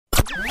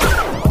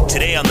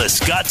Today on The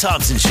Scott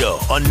Thompson Show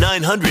on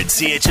 900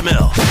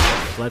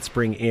 CHML. Let's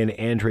bring in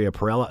Andrea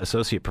Perella,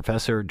 Associate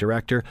Professor,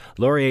 Director,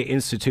 Laurier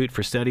Institute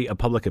for Study of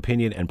Public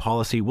Opinion and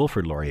Policy,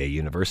 Wilfrid Laurier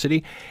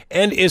University,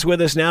 and is with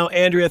us now.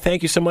 Andrea,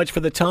 thank you so much for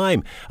the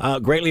time.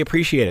 Greatly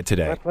appreciate it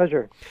today. My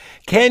pleasure.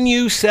 Can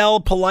you sell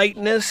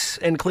politeness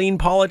and clean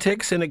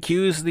politics and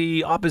accuse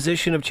the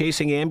opposition of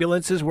chasing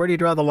ambulances? Where do you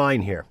draw the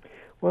line here?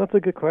 Well, that's a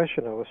good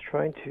question. I was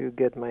trying to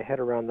get my head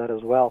around that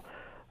as well.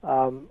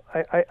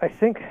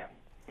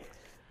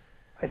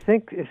 I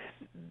think if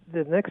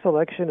the next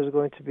election is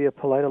going to be a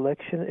polite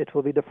election, it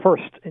will be the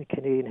first in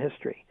Canadian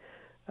history.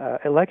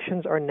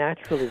 Elections are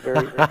naturally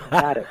very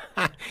combative.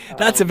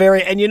 That's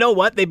and you know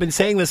what? They've been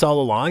saying this all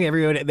along.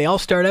 They all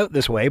start out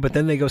this way, but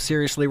then they go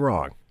seriously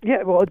wrong.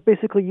 Yeah, well, it's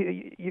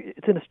basically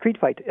it's in a street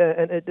fight,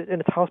 and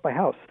it's house by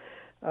house.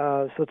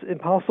 So it's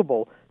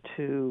impossible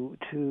to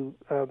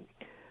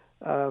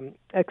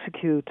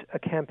execute a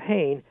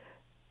campaign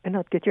and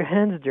not get your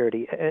hands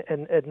dirty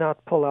and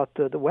not pull out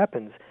the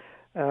weapons.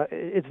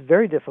 It's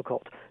very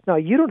difficult. Now,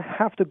 you don't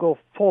have to go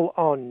full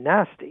on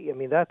nasty. I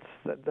mean,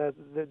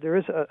 there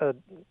is a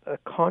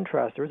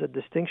contrast. There is a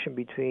distinction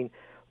between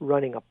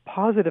running a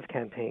positive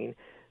campaign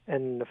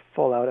and a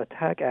full out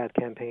attack ad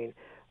campaign.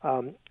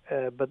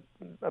 But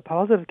a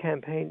positive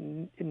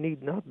campaign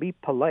need not be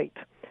polite.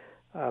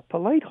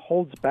 Polite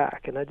holds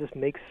back, and that just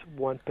makes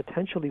one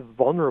potentially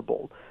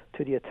vulnerable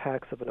to the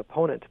attacks of an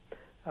opponent.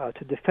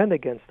 To defend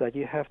against that,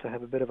 you have to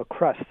have a bit of a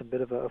crest, a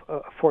bit of a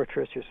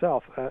fortress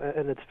yourself,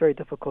 and it's very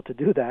difficult to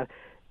do that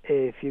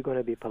if you're going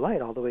to be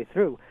polite all the way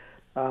through.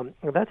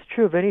 That's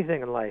true of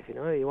anything in life.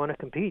 You want to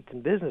compete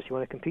in business, you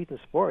want to compete in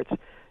sports.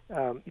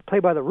 You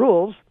play by the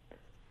rules,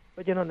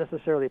 but you're not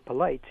necessarily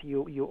polite.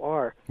 You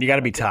are. You got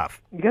to be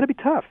tough. You got to be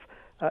tough.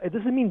 It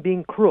doesn't mean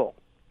being cruel.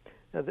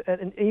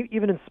 And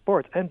even in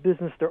sports and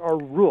business, there are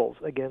rules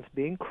against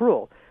being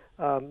cruel.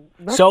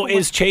 So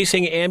is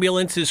chasing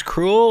ambulances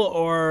cruel,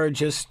 or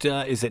just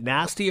is it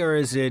nasty, or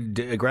is it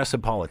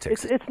aggressive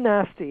politics? It's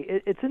nasty.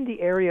 It's in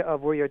the area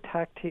of where you're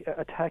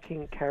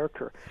attacking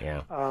character.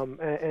 Yeah.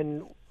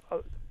 And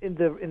in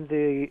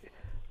the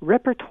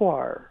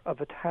repertoire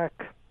of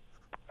attack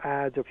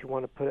ads, or if you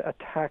want to put it,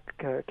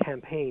 attack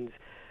campaigns,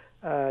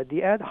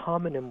 the ad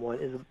hominem one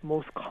is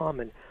most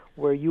common,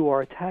 where you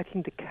are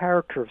attacking the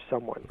character of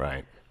someone.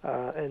 Right.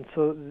 And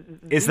so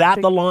is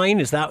that the line?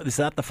 Is that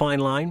the fine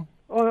line?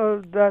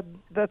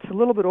 That's a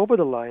little bit over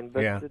the line,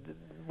 but yeah.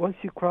 Once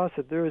you cross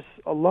it, there's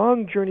a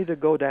long journey to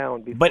go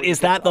down. But is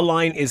that the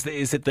line?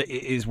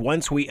 Is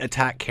once we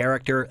attack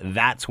character,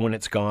 that's when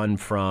it's gone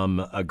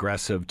from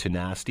aggressive to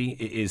nasty?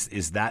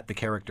 Is that the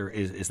character?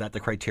 Is that the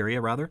criteria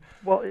rather?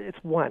 Well, it's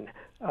one.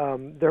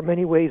 There are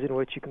many ways in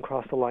which you can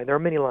cross the line. There are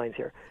many lines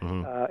here.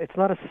 Mm-hmm. It's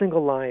not a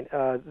single line.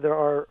 There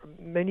are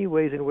many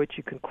ways in which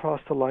you can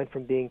cross the line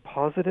from being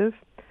positive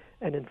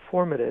and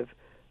informative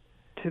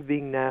to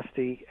being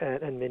nasty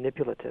and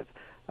manipulative,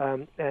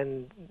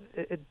 and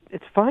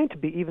it's fine to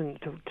be even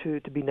to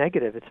be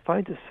negative. It's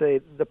fine to say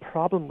the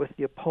problem with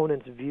the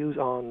opponent's views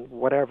on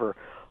whatever,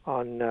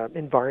 on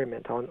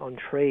environment, on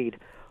trade,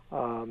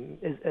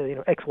 is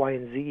X, Y,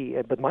 and Z.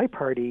 But my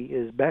party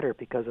is better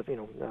because of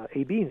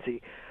A, B, and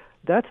C.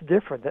 That's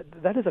different.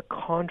 That is a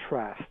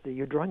contrast.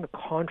 You're drawing a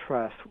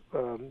contrast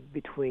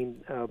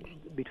between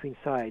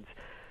sides.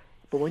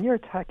 But when you're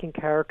attacking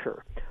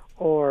character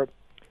or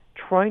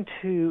trying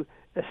to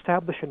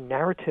establish a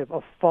narrative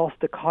of false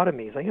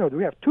dichotomies.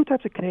 We have two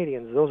types of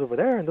Canadians, those over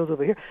there and those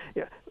over here.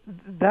 Yeah,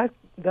 that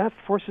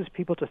forces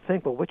people to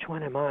think, well, which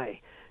one am I?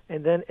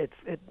 And then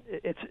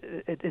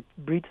it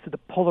breeds to the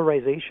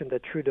polarization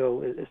that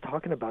Trudeau is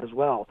talking about as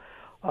well,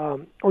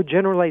 or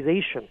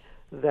generalization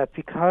that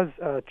because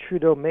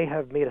Trudeau may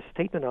have made a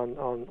statement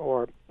on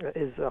or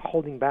is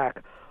holding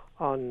back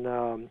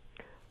on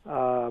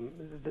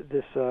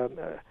this.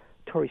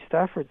 Tory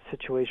Stafford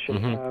situation,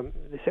 mm-hmm.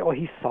 They say,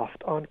 he's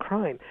soft on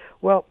crime.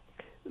 Well,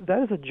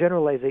 that is a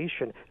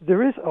generalization.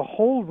 There is a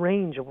whole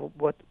range of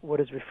what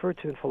is referred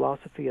to in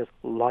philosophy as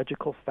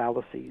logical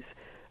fallacies.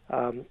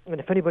 And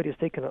if anybody has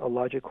taken a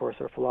logic course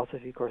or a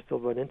philosophy course, they'll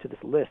run into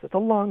this list. It's a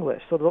long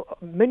list. So there are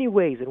many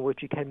ways in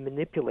which you can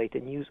manipulate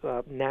and use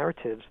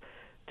narratives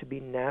to be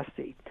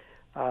nasty.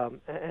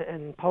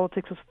 And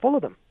politics is full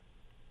of them.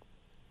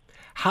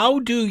 How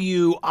do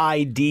you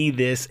ID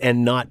this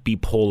and not be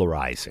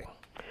polarizing?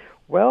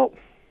 Well,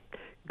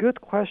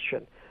 good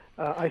question.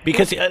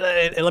 Because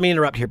let me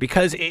interrupt here.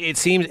 Because it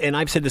seems, and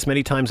I've said this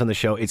many times on the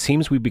show, it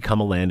seems we've become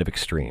a land of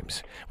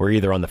extremes. We're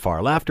either on the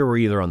far left or we're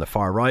either on the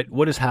far right.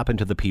 What has happened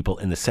to the people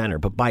in the center?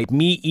 But by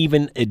me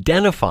even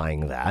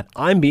identifying that,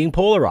 I'm being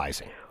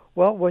polarizing.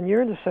 Well, when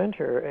you're in the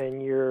center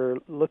and you're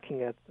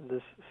looking at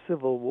this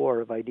civil war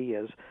of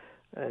ideas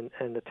and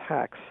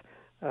attacks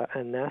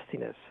and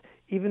nastiness,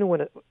 even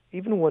when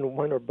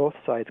one or both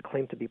sides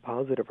claim to be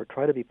positive or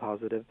try to be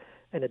positive,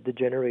 and it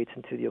degenerates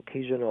into the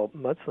occasional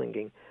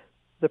mudslinging,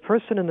 the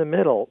person in the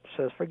middle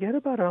says, forget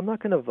about it, I'm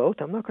not going to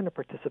vote, I'm not going to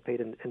participate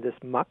in this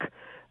muck.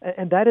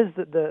 And that is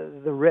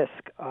the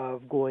risk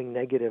of going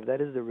negative. That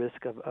is the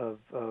risk of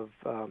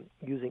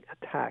using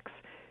attacks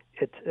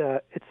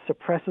it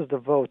suppresses the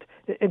vote.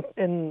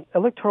 In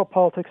electoral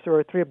politics, there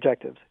are three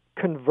objectives: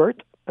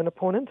 convert an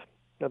opponent,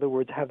 in other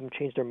words, have them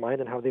change their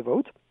mind on how they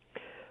vote;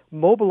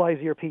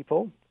 mobilize your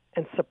people;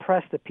 and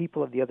suppress the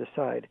people of the other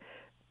side.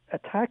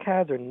 Attack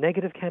ads or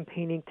negative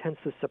campaigning tends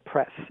to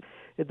suppress.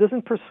 It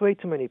doesn't persuade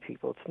too many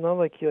people. It's not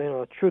like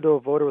a Trudeau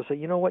voter will say,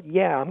 you know what,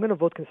 yeah, I'm going to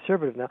vote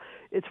Conservative now.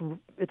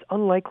 It's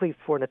unlikely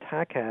for an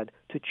attack ad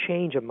to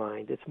change a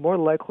mind. It's more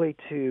likely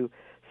to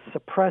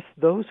suppress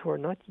those who are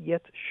not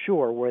yet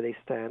sure where they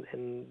stand,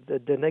 and the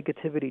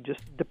negativity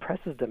just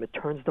depresses them. It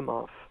turns them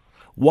off.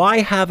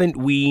 Why haven't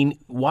we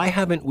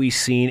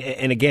seen,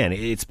 and again,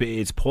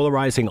 it's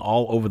polarizing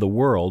all over the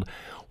world,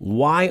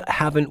 why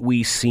haven't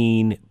we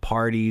seen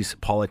parties,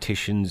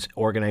 politicians,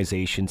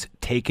 organizations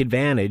take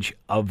advantage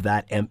of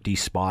that empty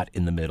spot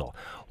in the middle?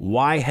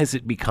 Why has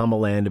it become a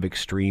land of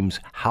extremes?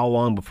 How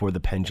long before the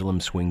pendulum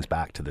swings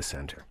back to the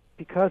center?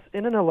 Because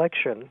in an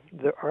election,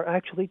 there are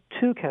actually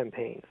two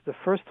campaigns. The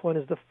first one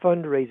is the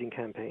fundraising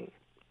campaign.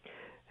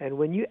 And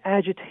when you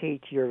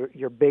agitate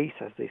your base,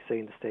 as they say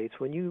in the States,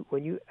 when you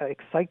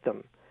excite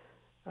them,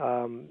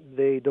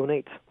 they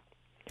donate.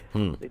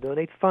 They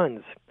donate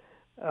funds.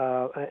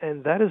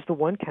 And that is the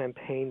one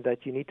campaign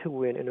that you need to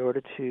win in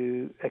order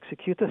to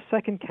execute the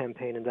second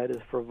campaign, and that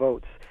is for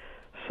votes.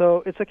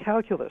 So it's a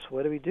calculus.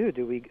 What do?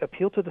 Do we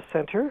appeal to the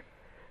center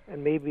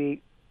and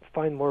maybe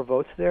find more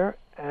votes there?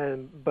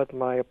 But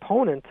my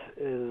opponent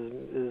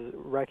is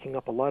racking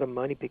up a lot of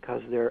money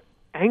because they're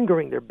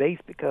angering their base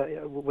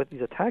with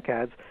these attack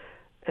ads,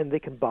 and they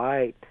can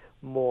buy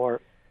more.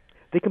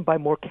 They can buy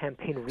more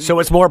campaign reasons. So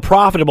it's more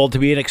profitable to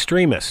be an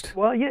extremist.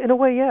 Well, yeah, in a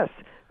way, yes.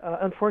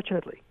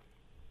 Unfortunately.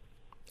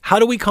 How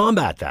do we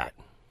combat that?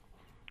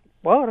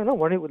 Well, I don't know.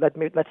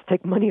 Let's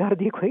take money out of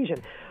the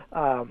equation.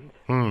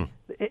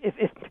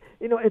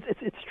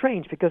 It's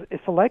strange because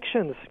if an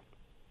election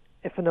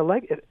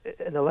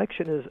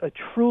is a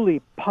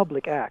truly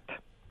public act,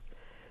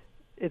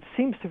 it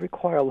seems to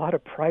require a lot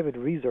of private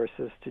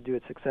resources to do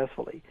it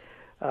successfully.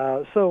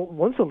 So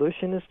one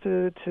solution is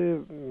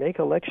to make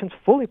elections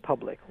fully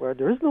public, where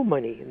there is no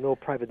money, no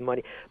private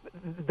money.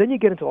 Then you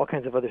get into all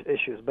kinds of other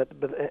issues.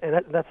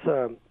 That's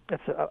a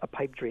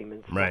pipe dream.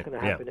 It's not going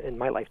to happen in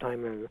my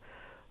lifetime.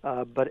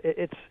 But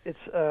it's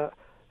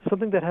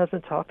something that has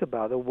been talked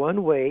about. The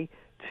one way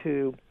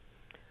to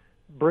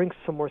bring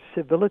some more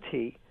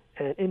civility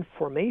and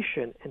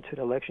information into an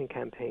election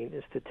campaign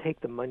is to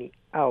take the money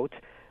out,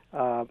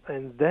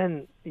 and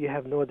then you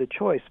have no other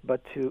choice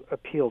but to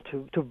appeal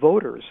to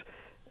voters.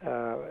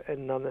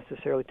 And not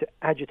necessarily to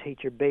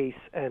agitate your base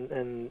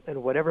and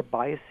whatever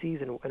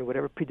biases and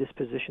whatever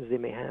predispositions they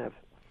may have.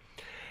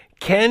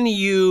 Can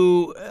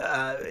you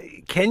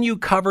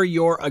cover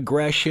your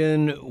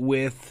aggression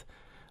with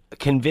a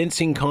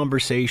convincing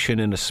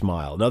conversation and a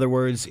smile? In other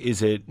words,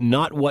 is it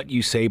not what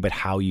you say but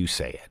how you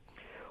say it?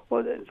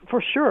 Well,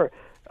 for sure,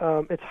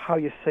 it's how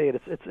you say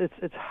it.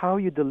 It's how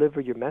you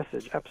deliver your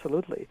message.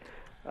 Absolutely,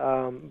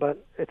 but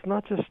it's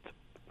not just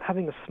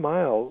having a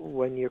smile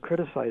when you're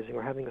criticizing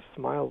or having a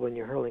smile when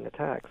you're hurling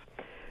attacks.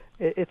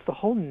 It's the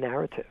whole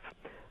narrative.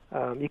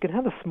 You can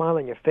have a smile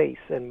on your face,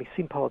 and we've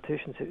seen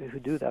politicians who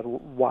do that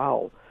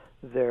while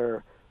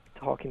they're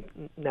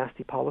talking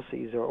nasty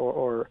policies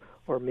or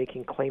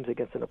making claims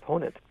against an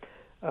opponent.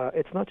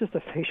 It's not just the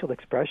facial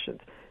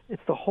expressions.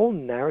 It's the whole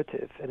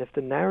narrative. And if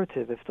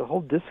the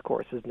whole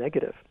discourse is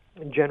negative,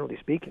 and generally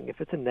speaking, if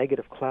it's a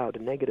negative cloud,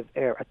 a negative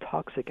air, a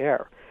toxic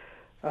air,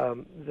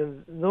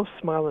 then no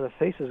smile on the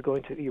face is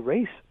going to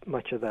erase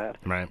much of that.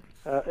 Right.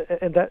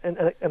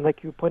 And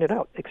like you pointed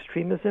out,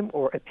 extremism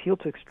or appeal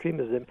to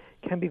extremism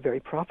can be very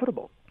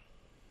profitable.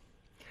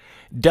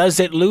 Does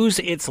it lose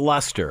its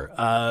luster?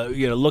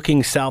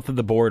 Looking south of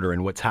the border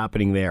and what's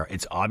happening there,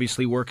 it's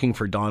obviously working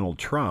for Donald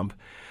Trump.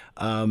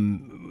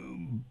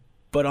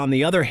 But on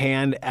the other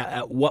hand,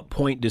 at what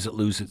point does it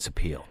lose its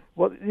appeal?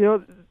 Well,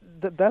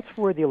 that's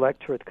where the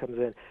electorate comes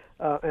in.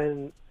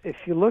 And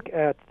if you look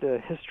at the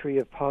history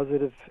of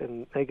positive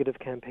and negative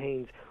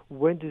campaigns,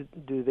 when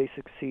do they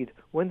succeed?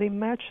 When they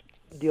match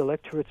the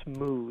electorate's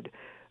mood.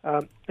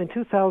 In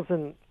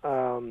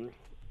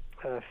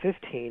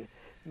 2015,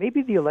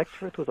 maybe the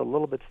electorate was a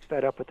little bit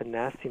fed up with the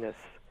nastiness,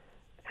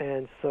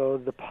 and so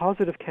the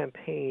positive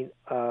campaign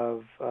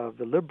of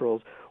the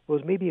Liberals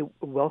was maybe a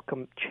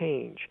welcome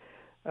change.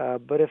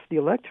 But if the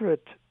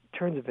electorate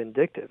turns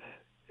vindictive,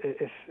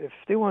 if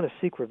they want to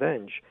seek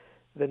revenge,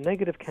 the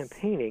negative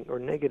campaigning or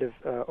negative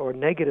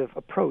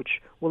approach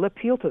will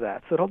appeal to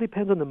that. So it all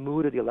depends on the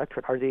mood of the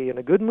electorate. Are they in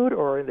a good mood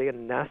or are they in a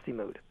nasty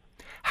mood?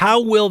 How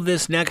will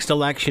this next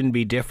election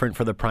be different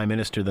for the Prime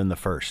Minister than the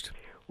first?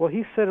 Well,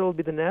 he said it will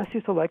be the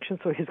nastiest election,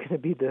 so he's going to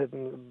be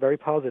very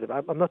positive.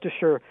 I'm not too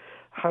sure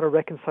how to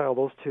reconcile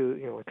those two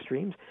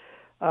extremes.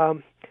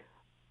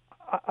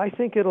 I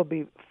think it'll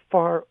be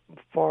far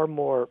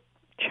more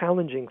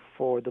challenging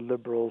for the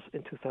Liberals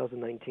in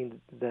 2019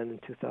 than in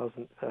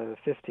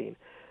 2015.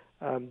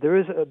 There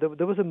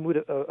was a mood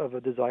of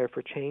a desire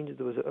for change.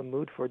 There was a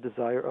mood for a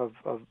desire of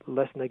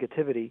less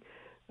negativity.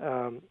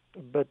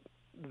 But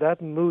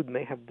that mood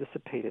may have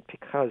dissipated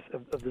because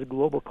of the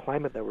global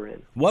climate that we're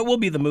in. What will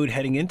be the mood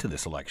heading into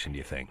this election, do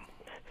you think?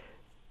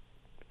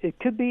 It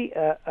could be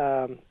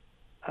a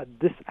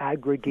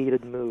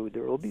disaggregated mood.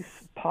 There will be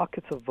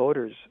pockets of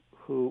voters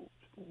who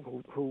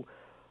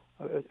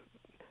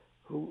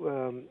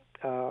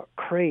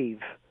crave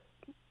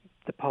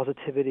the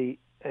positivity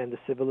and the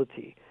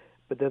civility,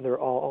 but then there are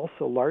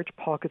also large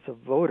pockets of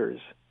voters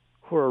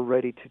who are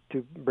ready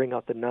to bring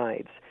out the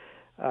knives.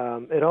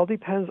 It all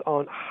depends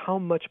on how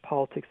much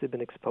politics they've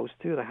been exposed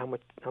to, and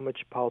how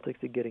much politics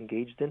they get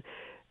engaged in,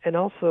 and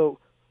also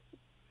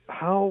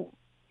how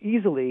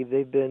easily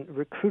they've been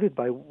recruited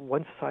by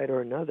one side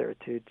or another.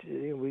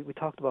 We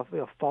talked about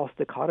false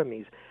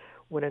dichotomies.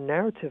 When a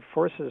narrative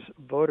forces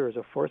voters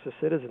or forces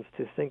citizens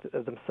to think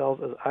of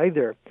themselves as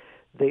either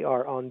they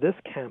are on this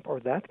camp or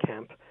that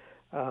camp,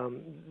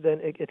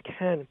 then it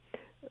can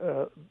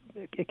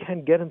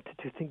get them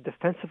to think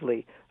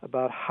defensively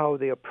about how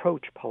they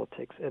approach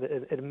politics, and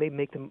it may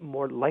make them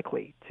more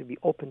likely to be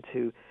open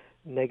to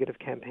negative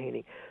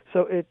campaigning.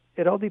 So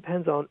it all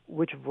depends on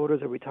which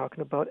voters are we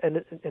talking about,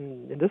 and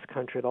in this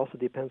country it also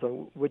depends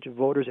on which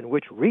voters in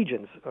which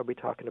regions are we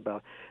talking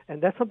about,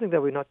 and that's something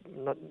that we're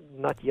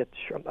not yet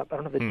sure. I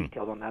don't have the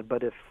details on that,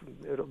 but it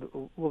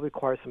will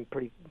require some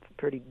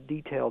pretty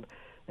detailed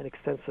and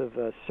extensive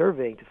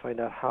surveying to find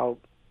out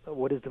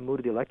what is the mood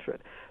of the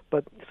electorate.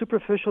 But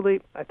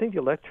superficially, I think the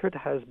electorate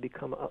has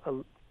become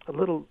a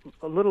little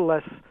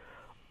less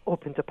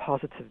open to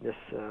positiveness,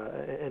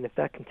 and if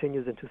that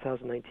continues in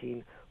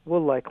 2019,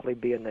 will likely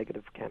be a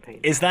negative campaign.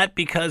 Is that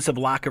because of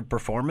lack of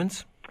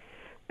performance?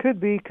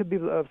 Could be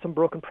some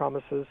broken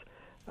promises.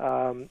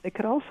 It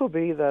could also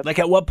be that... Like,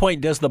 at what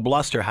point does the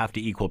bluster have to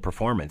equal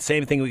performance?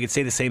 Same thing, we could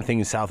say the same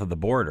thing south of the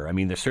border. I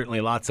mean, there's certainly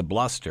lots of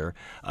bluster.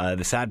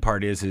 The sad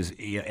part is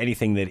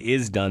anything that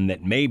is done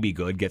that may be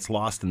good gets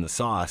lost in the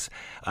sauce.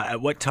 At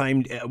what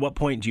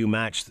point do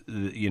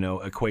you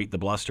equate the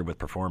bluster with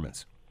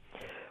performance?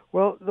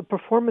 Well, the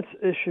performance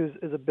issues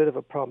is a bit of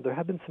a problem. There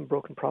have been some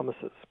broken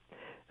promises.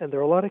 And there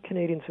are a lot of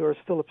Canadians who are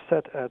still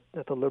upset at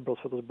the Liberals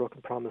for those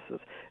broken promises.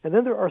 And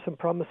then there are some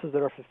promises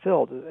that are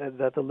fulfilled,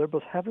 that the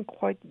Liberals haven't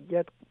quite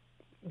yet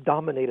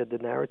dominated the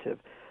narrative.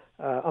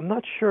 I'm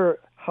not sure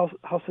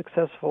how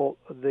successful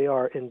they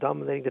are in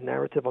dominating the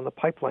narrative on the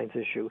pipelines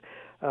issue.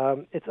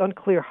 It's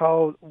unclear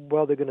how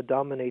well they're going to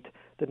dominate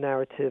the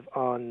narrative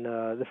on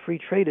the free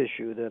trade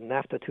issue, the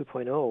NAFTA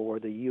 2.0,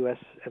 or the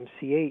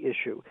USMCA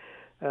issue.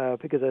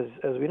 Because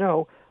as we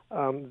know,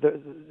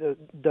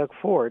 Doug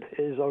Ford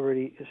is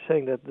already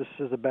saying that this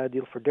is a bad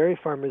deal for dairy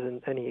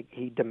farmers, and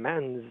he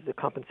demands the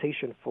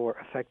compensation for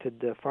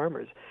affected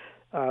farmers.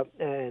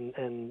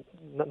 And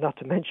not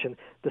to mention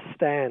the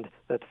stand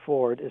that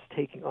Ford is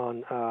taking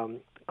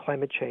on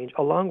climate change,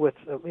 along with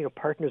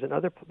partners in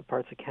other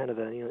parts of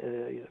Canada,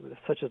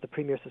 such as the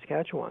Premier of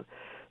Saskatchewan.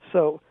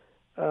 So,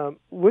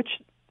 which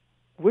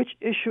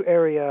issue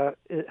area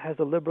has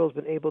the Liberals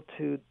been able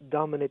to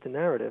dominate the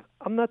narrative?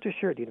 I'm not too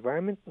sure. The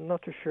environment, I'm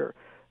not too sure.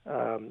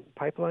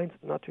 Pipelines,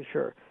 not too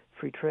sure.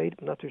 Free trade,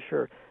 not too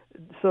sure.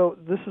 So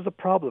this is a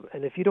problem.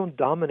 And if you don't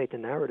dominate the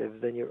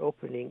narrative, then you're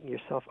opening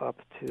yourself up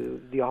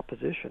to the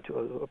opposition,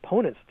 to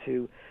opponents,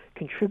 to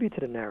contribute to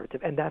the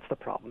narrative. And that's the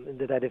problem.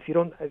 That if you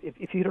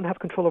don't have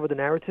control over the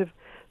narrative,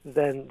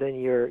 then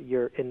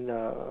you're in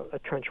a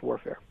trench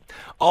warfare.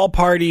 All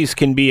parties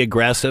can be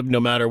aggressive, no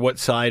matter what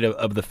side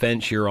of the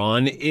fence you're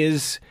on.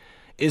 Is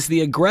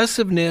the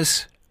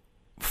aggressiveness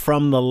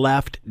from the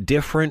left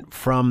different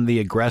from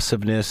the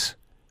aggressiveness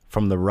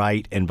from the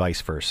right, and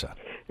vice versa?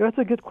 That's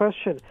a good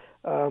question.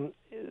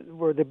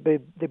 Where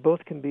they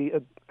both can be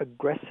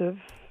aggressive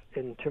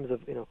in terms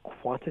of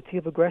quantity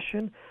of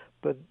aggression,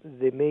 but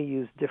they may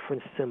use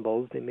different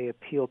symbols. They may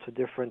appeal to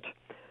different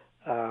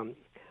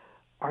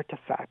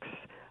artifacts.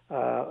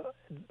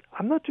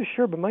 I'm not too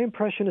sure, but my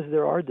impression is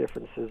there are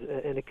differences,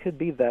 and it could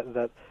be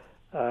that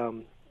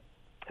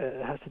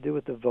it has to do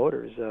with the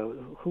voters.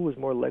 Who is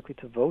more likely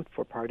to vote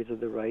for parties of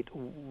the right?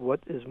 What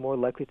is more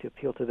likely to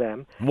appeal to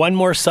them? One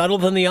more subtle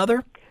than the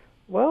other?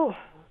 Well,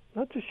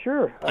 not too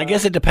sure. I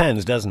guess it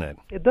depends, doesn't it?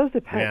 It does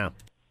depend. Yeah.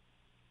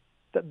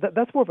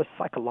 That's more of a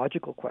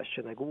psychological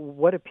question. Like,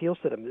 what appeals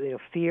to them?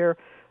 Fear,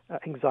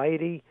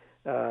 anxiety,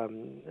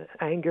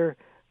 anger.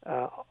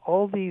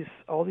 All these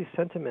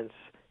sentiments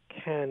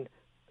can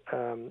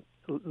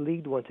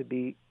lead one to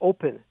be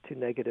open to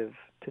negative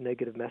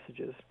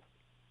messages.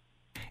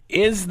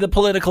 Is the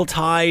political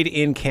tide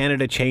in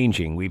Canada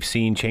changing? We've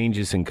seen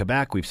changes in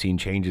Quebec. We've seen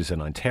changes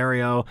in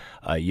Ontario.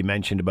 You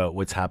mentioned about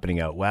what's happening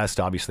out west.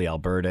 Obviously,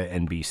 Alberta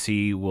and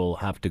BC will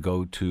have to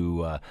go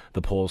to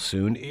the polls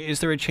soon.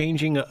 Is there a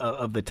changing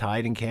of the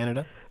tide in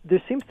Canada?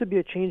 There seems to be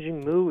a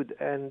changing mood,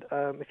 and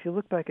if you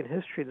look back in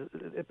history,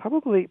 it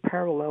probably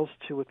parallels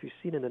to what we've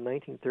seen in the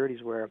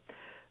 1930s, where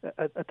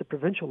at the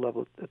provincial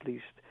level, at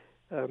least,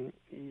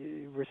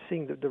 we're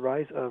seeing the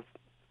rise of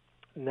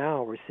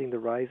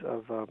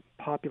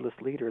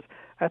populist leaders.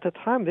 At the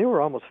time, they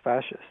were almost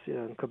fascist.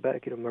 In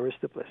Quebec, Maurice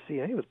Duplessis,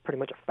 he was pretty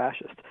much a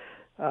fascist,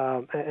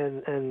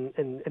 and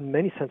in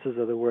many senses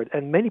of the word.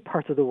 And many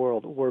parts of the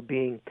world were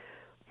being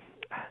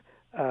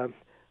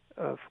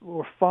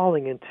were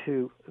falling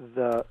into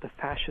the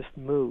fascist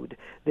mood.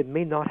 They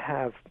may not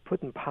have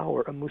put in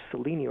power a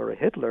Mussolini or a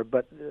Hitler,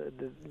 but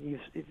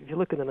if you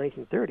look in the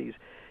 1930s,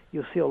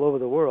 you'll see all over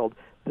the world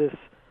this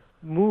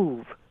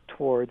move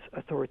towards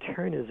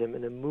authoritarianism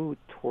and a move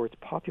towards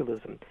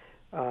populism.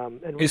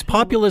 Is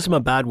populism a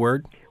bad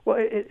word? Well,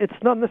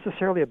 it's not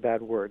necessarily a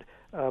bad word,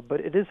 but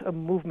it is a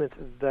movement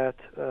that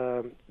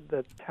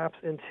taps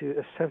into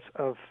a sense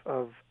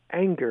of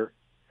anger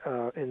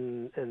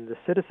in the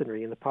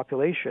citizenry, in the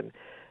population,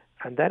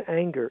 and that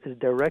anger is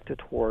directed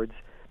towards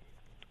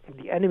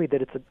the enemy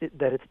that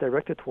it's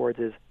directed towards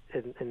is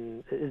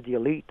the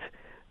elite.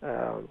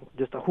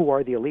 Just who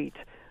are the elite?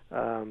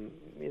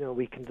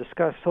 We can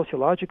discuss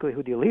sociologically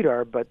who the elite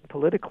are, but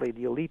politically,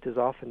 the elite is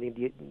often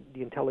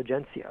the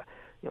intelligentsia,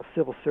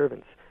 civil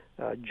servants,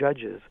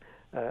 judges,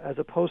 as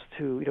opposed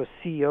to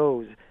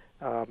CEOs,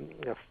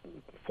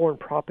 foreign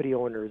property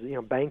owners,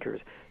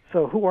 bankers.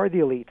 So who are the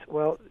elite?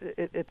 Well,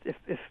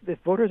 if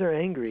voters are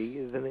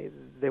angry, then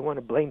they want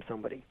to blame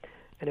somebody.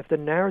 And if the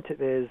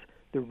narrative is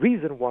the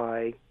reason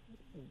why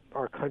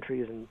our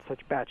country is in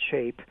such bad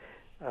shape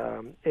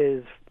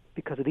is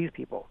because of these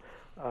people.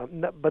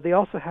 But they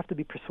also have to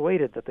be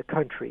persuaded that the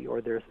country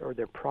or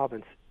their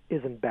province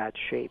is in bad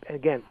shape. And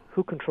again,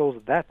 who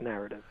controls that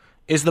narrative?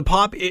 Is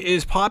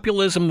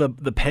populism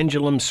the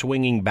pendulum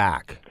swinging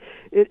back?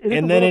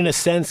 In a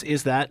sense,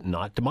 is that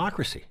not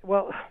democracy?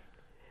 Well,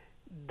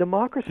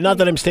 democracy... Not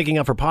that I'm sticking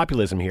up for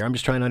populism here. I'm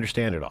just trying to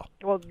understand it all.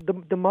 Well,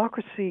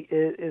 democracy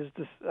is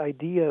this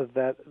idea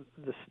that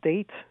the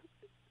state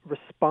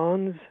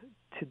responds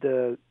to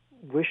the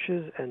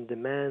wishes and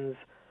demands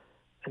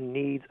and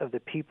needs of the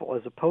people,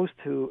 as opposed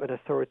to an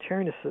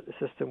authoritarian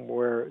system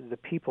where the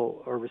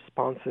people are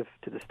responsive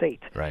to the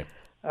state. Right.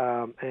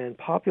 And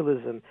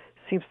populism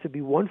seems to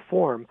be one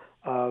form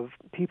of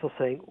people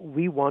saying,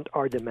 we want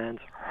our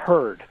demands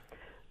heard.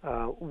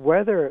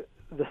 Whether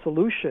the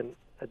solution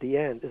at the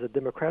end is a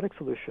democratic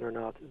solution or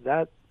not,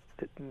 that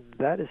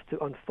is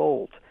to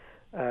unfold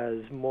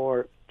as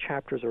more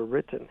chapters are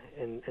written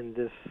in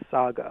this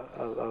saga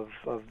of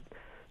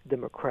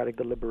democratic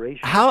deliberation.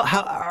 How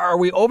are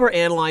we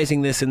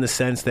overanalyzing this in the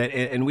sense that,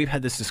 and we've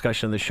had this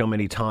discussion on the show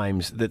many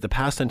times, that the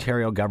past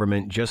Ontario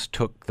government just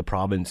took the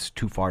province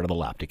too far to the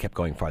left? It kept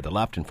going farther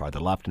left and farther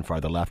left and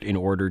farther left in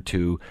order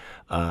to,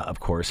 of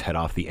course, head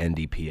off the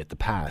NDP at the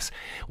pass.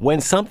 When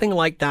something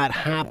like that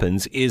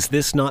happens, is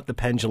this not the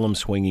pendulum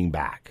swinging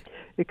back?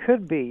 It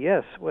could be,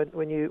 yes.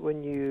 When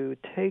you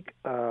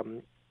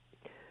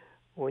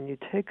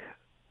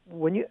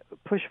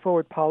push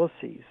forward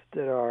policies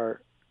that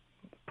are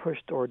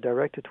pushed or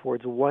directed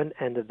towards one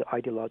end of the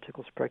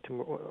ideological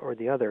spectrum or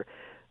the other,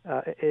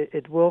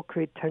 it will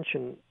create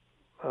tension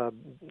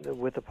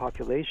with the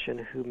population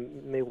who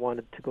may want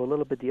it to go a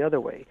little bit the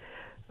other way.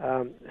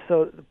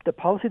 So the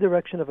policy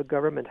direction of a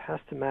government has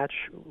to match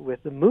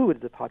with the mood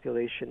of the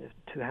population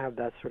to have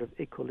that sort of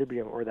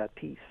equilibrium or that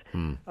peace.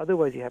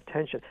 Otherwise, you have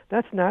tension.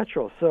 That's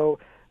natural. So,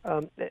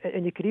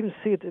 and you could even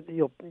see it.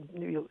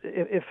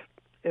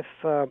 If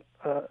a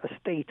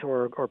state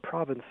or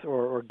province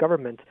or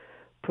government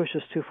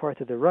pushes too far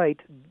to the right,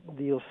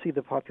 you'll see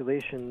the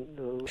population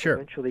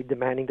eventually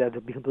demanding that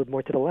it be a little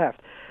more to the left.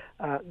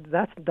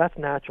 That's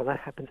natural.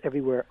 That happens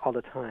everywhere all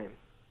the time.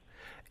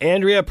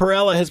 Andrea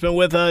Perella has been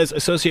with us,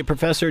 Associate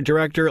Professor,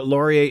 Director,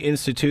 Laurier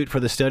Institute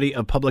for the Study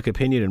of Public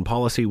Opinion and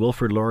Policy,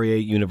 Wilfrid Laurier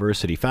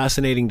University.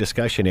 Fascinating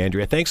discussion,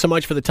 Andrea. Thanks so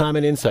much for the time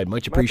and insight.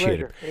 Much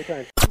appreciated. My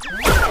pleasure.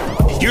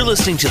 Anytime. You're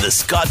listening to the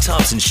Scott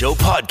Thompson Show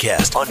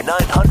podcast on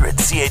 900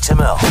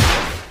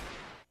 CHML.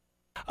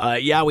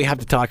 We have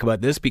to talk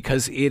about this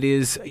because it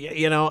is,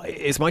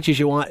 as much as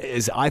you want,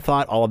 as I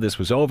thought all of this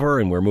was over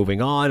and we're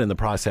moving on and the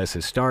process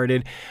has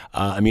started.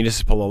 A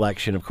municipal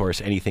election, of course,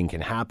 anything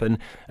can happen,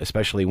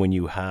 especially when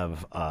you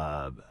have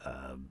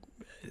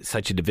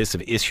such a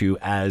divisive issue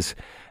as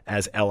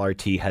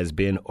LRT has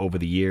been over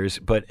the years.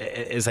 But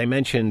as I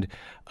mentioned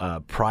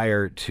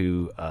prior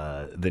to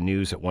the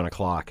news at 1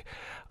 o'clock,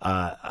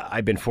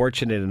 I've been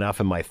fortunate enough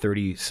in my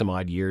 30 some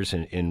odd years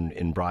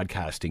in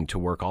broadcasting to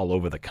work all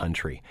over the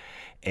country.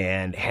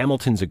 And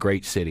Hamilton's a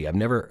great city. I've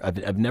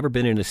never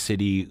been in a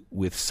city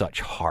with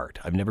such heart.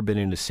 I've never been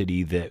in a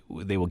city that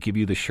they will give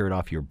you the shirt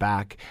off your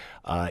back.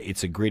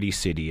 It's a gritty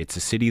city. It's a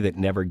city that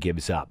never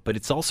gives up. But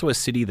it's also a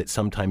city that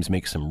sometimes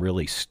makes some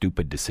really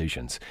stupid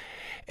decisions.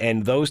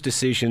 And those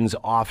decisions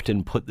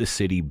often put the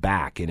city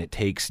back, and it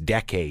takes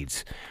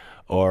decades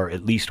or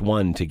at least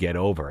one to get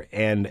over.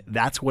 And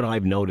that's what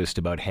I've noticed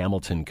about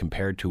Hamilton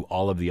compared to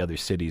all of the other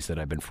cities that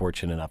I've been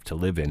fortunate enough to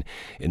live in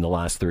the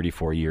last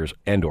 34 years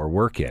and or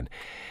work in.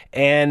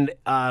 And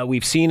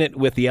we've seen it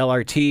with the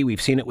LRT.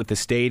 We've seen it with the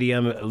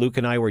stadium. Luke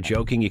and I were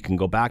joking. You can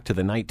go back to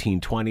the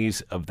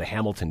 1920s of the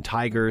Hamilton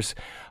Tigers.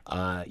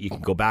 You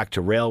can go back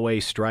to railway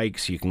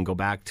strikes. You can go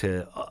back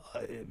to,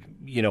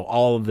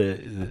 all of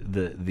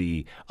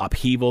the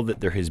upheaval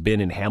that there has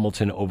been in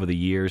Hamilton over the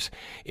years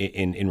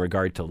in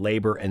regard to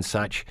labor and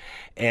such.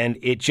 And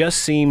it just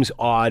seems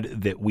odd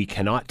that we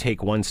cannot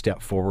take one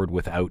step forward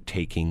without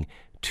taking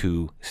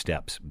 2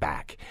 steps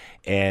back.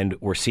 And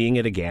we're seeing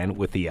it again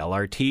with the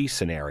LRT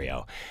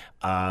scenario.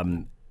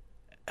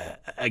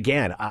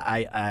 Again,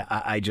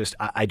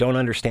 I don't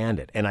understand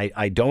it. And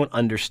I don't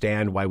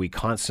understand why we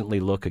constantly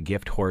look a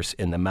gift horse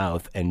in the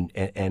mouth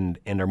and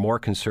are more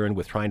concerned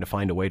with trying to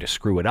find a way to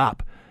screw it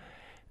up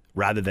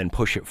rather than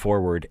push it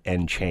forward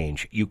and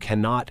change. You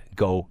cannot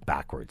go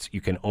backwards. You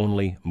can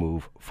only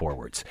move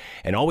forwards.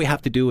 And all we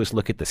have to do is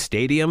look at the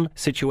stadium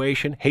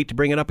situation. Hate to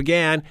bring it up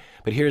again,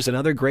 but here's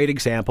another great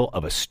example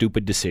of a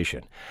stupid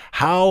decision.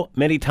 How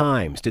many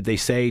times did they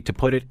say to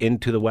put it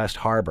into the West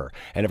Harbor?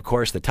 And of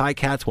course, the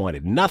Ticats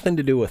wanted nothing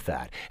to do with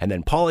that. And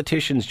then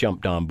politicians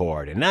jumped on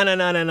board. And no.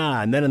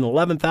 And then in the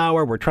 11th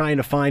hour, we're trying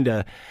to find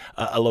a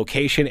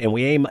location, and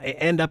we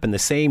end up in the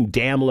same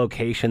damn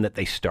location that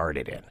they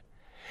started in.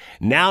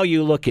 Now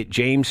you look at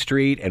James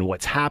Street and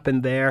what's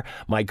happened there.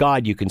 My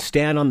God, you can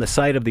stand on the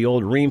site of the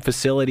old Ream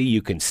facility.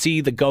 You can see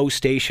the GO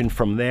station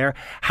from there.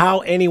 How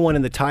anyone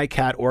in the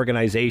Ticat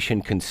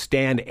organization can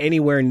stand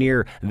anywhere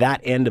near that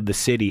end of the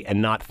city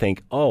and not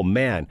think, oh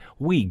man,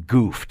 we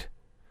goofed.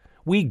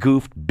 We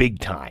goofed big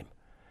time.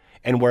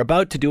 And we're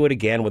about to do it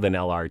again with an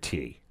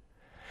LRT.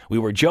 We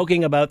were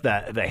joking about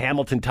the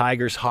Hamilton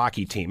Tigers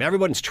hockey team.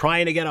 Everyone's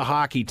trying to get a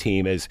hockey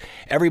team as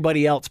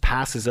everybody else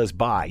passes us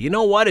by. You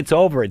know what? It's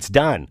over. It's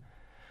done.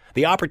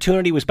 The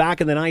opportunity was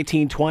back in the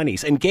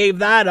 1920s and gave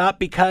that up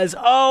because,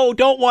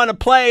 don't want to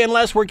play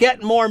unless we're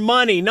getting more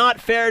money. Not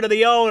fair to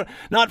the owner,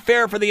 not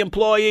fair for the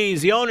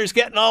employees. The owner's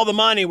getting all the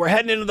money. We're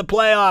heading into the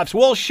playoffs.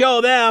 We'll show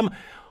them.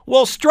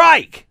 We'll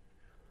strike.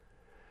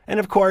 And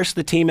of course,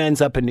 the team ends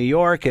up in New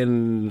York,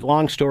 and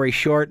long story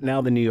short, now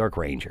the New York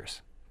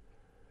Rangers.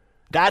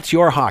 That's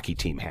your hockey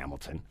team,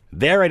 Hamilton.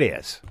 There it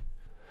is.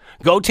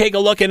 Go take a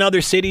look in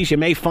other cities. You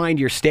may find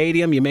your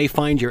stadium. You may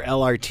find your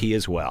LRT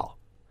as well.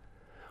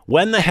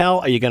 When the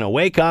hell are you going to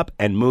wake up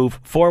and move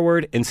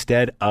forward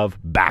instead of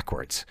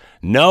backwards?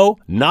 No,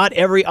 not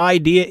every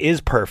idea is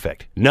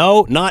perfect.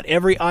 No, not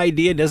every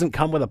idea doesn't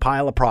come with a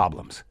pile of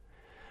problems.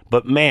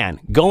 But man,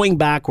 going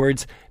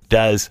backwards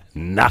does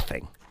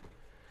nothing.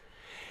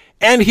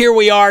 And here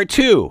we are,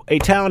 too. A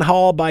town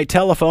hall by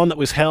telephone that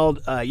was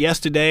held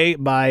yesterday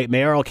by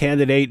mayoral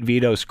candidate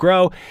Vito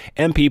Scro.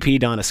 MPP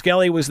Donna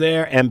Skelly was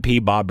there.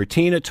 MP Bob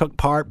Bertina took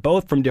part,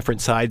 both from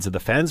different sides of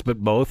the fence, but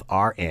both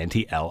are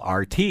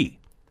anti-LRT.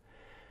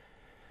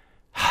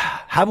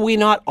 Have we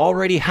not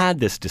already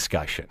had this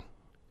discussion?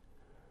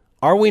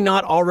 Are we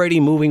not already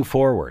moving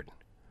forward?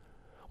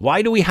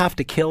 Why do we have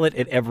to kill it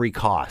at every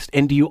cost?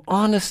 And do you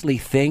honestly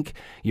think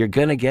you're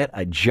going to get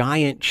a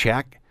giant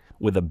check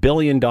with $1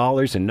 billion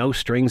and no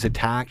strings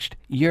attached?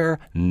 You're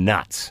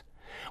nuts.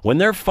 When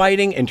they're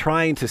fighting and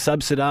trying to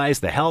subsidize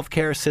the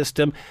healthcare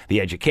system, the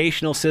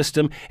educational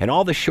system, and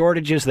all the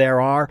shortages there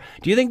are,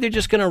 do you think they're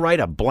just going to write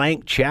a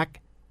blank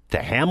check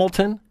to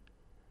Hamilton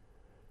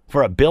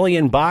for $1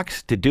 billion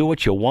to do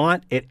what you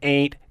want? It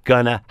ain't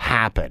gonna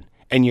happen.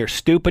 And you're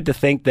stupid to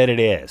think that it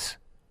is.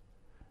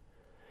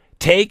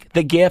 Take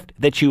the gift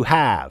that you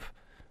have,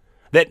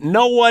 that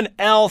no one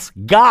else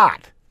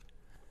got,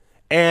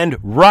 and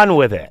run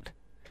with it.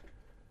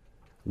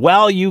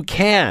 Well, you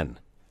can.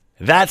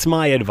 That's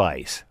my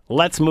advice.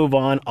 Let's move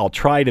on. I'll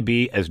try to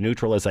be as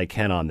neutral as I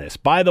can on this.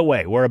 By the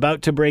way, we're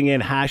about to bring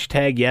in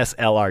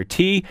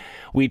 #YesLRT.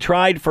 We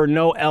tried for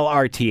no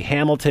LRT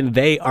Hamilton.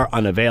 They are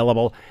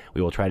unavailable.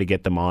 We will try to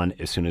get them on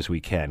as soon as we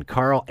can.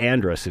 Carl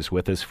Andrus is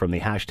with us from the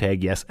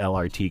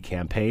 #YesLRT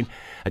campaign.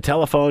 A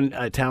telephone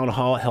town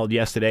hall held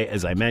yesterday,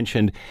 as I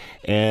mentioned,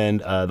 and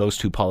those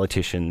two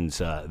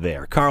politicians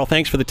there. Carl,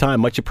 thanks for the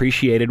time. Much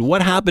appreciated.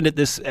 What happened at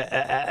this?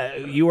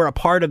 You were a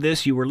part of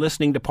this. You were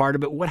listening to part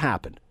of it. What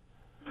happened?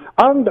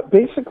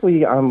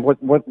 Basically,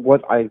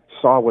 what I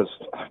saw was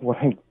what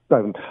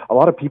a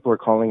lot of people are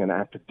calling an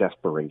act of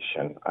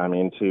desperation. I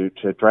mean, to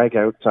drag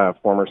out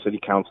former city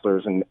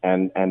councillors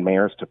and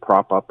mayors to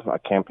prop up a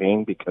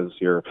campaign because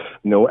your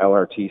no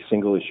LRT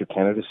single issue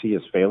candidacy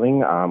is failing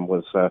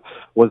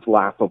was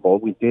laughable.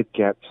 We did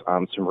get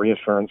some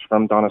reassurance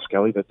from Donna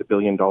Skelly that the $1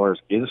 billion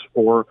is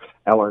for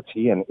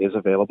LRT and is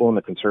available, and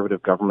the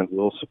Conservative government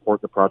will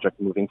support the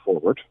project moving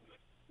forward,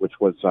 which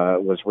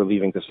was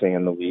relieving to say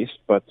in the least.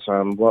 But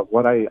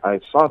what I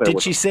saw there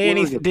Did she say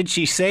anything? Did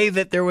she say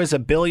that there was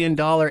 $1 billion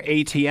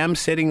ATM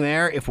sitting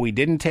there if we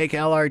didn't take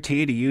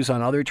LRT to use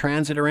on other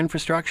transit or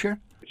infrastructure?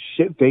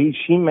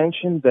 She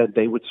mentioned that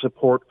they would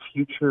support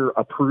future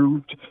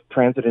approved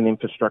transit and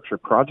infrastructure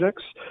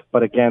projects.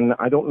 But again,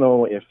 I don't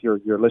know if your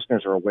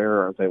listeners are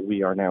aware that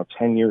we are now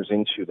 10 years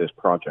into this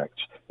project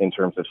in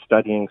terms of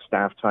studying,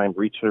 staff time,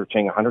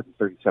 researching.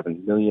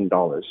 $137 million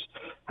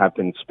have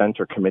been spent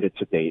or committed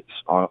to date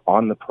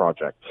on the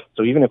project.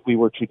 So even if we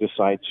were to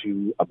decide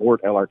to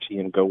abort LRT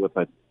and go with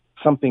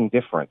something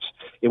different,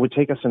 it would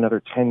take us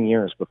another 10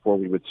 years before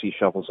we would see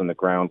shovels in the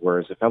ground,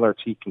 whereas if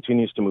LRT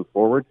continues to move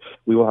forward,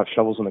 we will have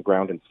shovels in the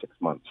ground in 6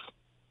 months.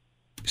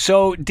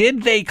 So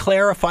did they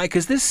clarify,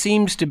 because this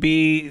seems to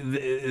be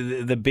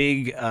the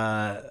big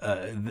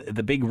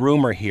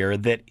rumor here,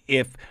 that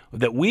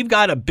we've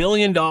got $1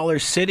 billion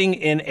sitting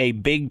in a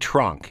big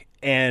trunk,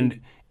 and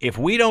if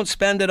we don't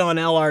spend it on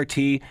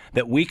LRT,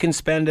 that we can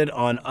spend it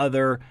on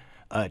other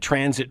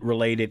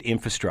transit-related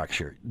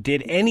infrastructure.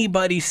 Did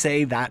anybody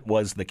say that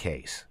was the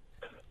case?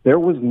 There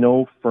was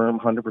no firm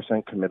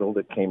 100% committal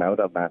that came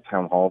out of that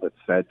town hall that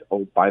said,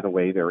 oh, by the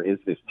way, there is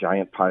this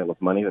giant pile of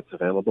money that's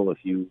available if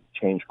you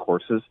change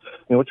courses.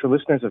 What your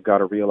listeners have got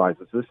to realize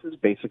is this is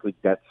basically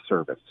debt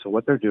service. So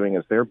what they're doing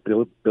is they're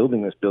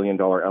building this $1 billion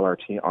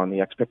LRT on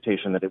the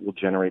expectation that it will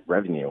generate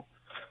revenue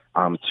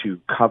to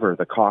cover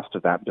the cost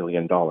of that $1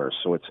 billion.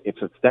 So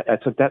it's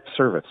a debt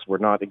service. We're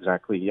not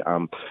exactly,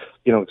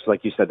 it's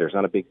like you said, there's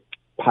not a big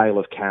pile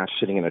of cash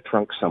sitting in a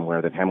trunk somewhere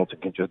that Hamilton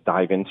can just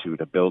dive into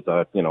to build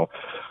a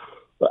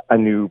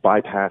new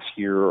bypass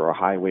here or a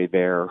highway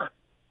there.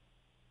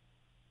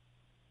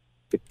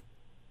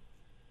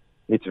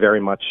 It's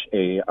very much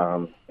a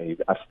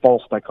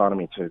false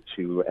dichotomy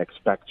to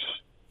expect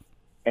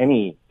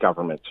any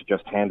government to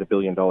just hand $1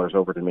 billion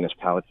over to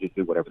municipalities to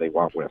do whatever they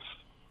want with.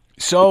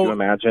 So, could you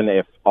imagine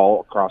if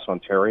all across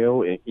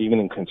Ontario, even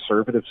in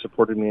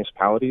conservative-supported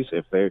municipalities,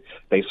 if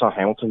they saw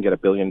Hamilton get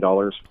 $1 billion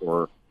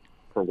for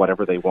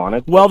whatever they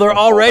wanted? Well, they're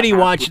already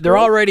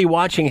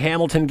watching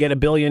Hamilton get $1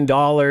 billion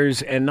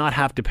and not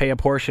have to pay a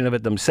portion of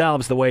it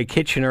themselves, the way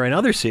Kitchener and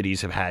other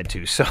cities have had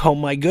to. So,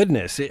 my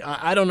goodness,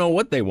 I don't know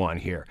what they want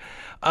here.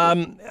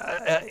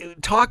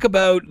 Talk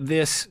about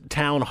this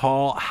town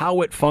hall,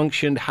 how it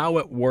functioned, how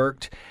it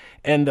worked,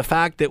 and the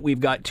fact that we've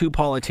got two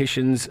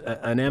politicians,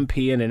 an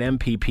MP and an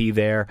MPP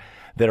there,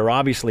 that are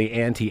obviously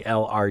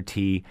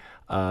anti-LRT.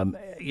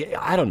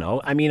 I don't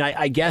know. I mean,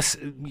 I guess,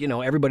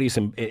 everybody's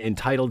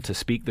entitled to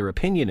speak their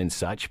opinion and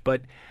such,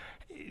 but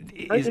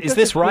is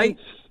this right?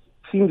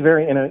 Seems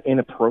very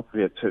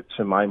inappropriate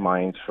to my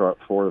mind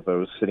for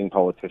those sitting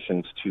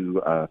politicians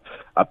to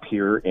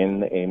appear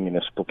in a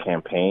municipal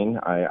campaign.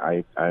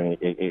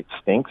 It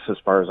stinks as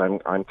far as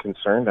I'm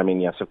concerned. I mean,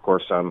 yes, of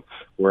course,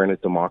 we're in a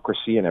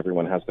democracy and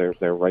everyone has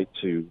their right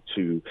to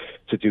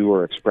do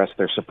or express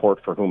their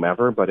support for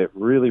whomever, but it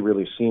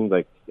really seemed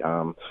like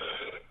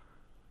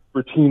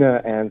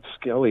Bertina and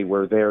Skelly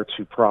were there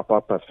to prop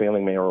up a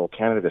failing mayoral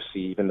candidacy,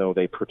 even though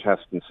they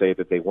protest and say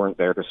that they weren't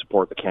there to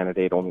support the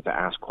candidate, only to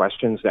ask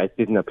questions. That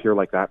didn't appear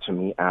like that to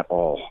me at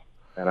all.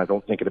 And I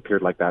don't think it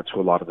appeared like that to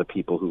a lot of the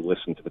people who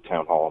listened to the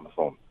town hall on the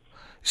phone.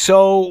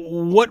 So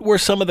what were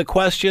some of the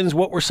questions?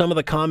 What were some of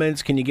the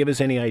comments? Can you give us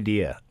any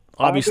idea?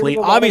 Obviously,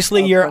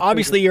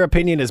 your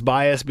opinion is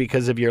biased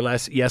because of your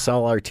yes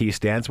LRT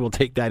stance. We'll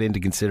take that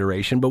into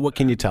consideration. But what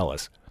can you tell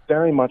us?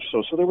 Very much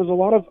so. So there was a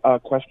lot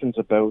of questions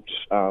about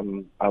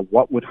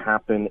what would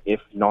happen if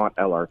not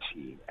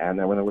LRT. And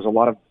then there was a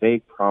lot of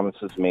vague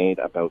promises made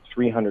about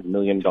 $300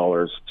 million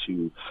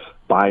to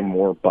buy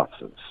more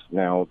buses.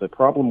 Now, the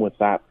problem with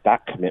that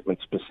commitment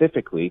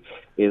specifically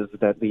is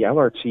that the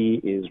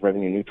LRT is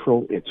revenue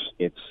neutral.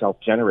 It's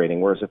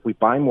self-generating, whereas if we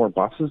buy more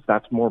buses,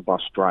 that's more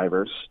bus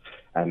drivers.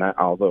 And that,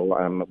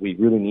 although we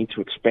really need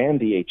to expand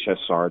the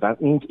HSR, that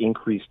means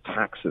increased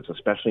taxes,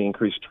 especially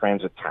increased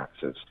transit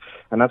taxes.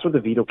 And that's what the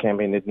veto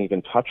campaign didn't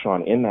even touch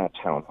on in that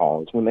town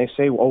hall. Is when they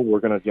say, oh, we're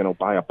going to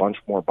buy a bunch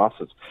more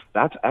buses.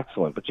 That's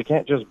excellent, but you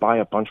can't just buy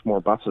a bunch more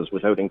buses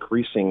without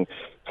increasing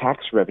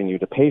tax revenue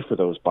to pay for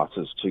those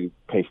buses, to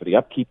pay for the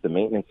upkeep, the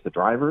maintenance, the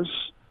drivers.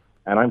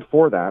 And I'm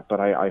for that, but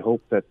I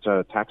hope that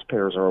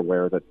taxpayers are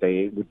aware that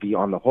they would be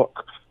on the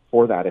hook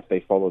for that if they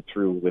followed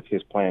through with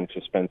his plan to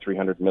spend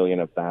 $300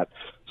 million of that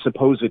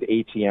supposed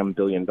ATM $1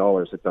 billion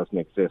that doesn't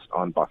exist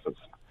on buses.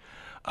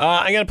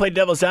 I'm going to play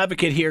devil's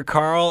advocate here,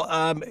 Carl.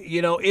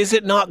 Is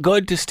it not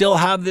good to still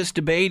have this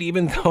debate,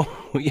 even though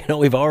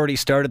we've already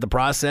started the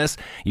process?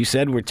 You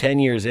said we're 10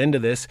 years into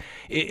this.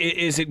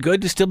 Is it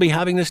good to still be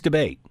having this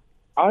debate?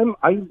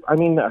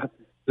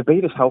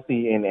 Debate is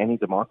healthy in any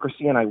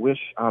democracy, and I wish,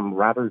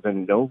 rather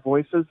than no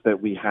voices,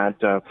 that we had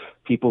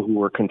people who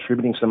were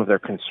contributing some of their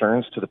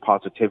concerns to the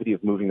positivity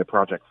of moving the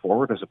project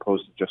forward as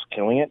opposed to just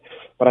killing it.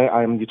 But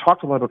you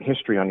talked a lot about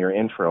history on your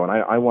intro, and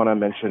I want to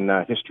mention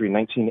history in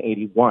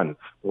 1981,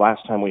 the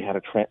last time we had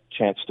a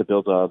chance to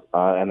build an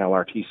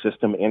LRT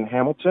system in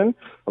Hamilton.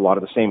 A lot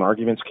of the same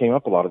arguments came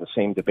up, a lot of the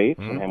same debates,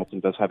 and Hamilton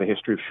does have a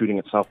history of shooting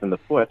itself in the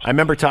foot. I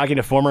remember talking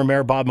to former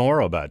Mayor Bob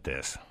Morrow about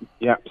this.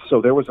 Yeah,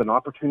 so there was an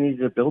opportunity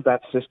to build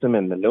that system,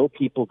 and the no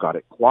people got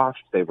it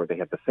quashed. They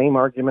had the same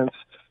arguments.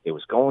 It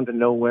was going to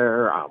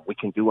nowhere. We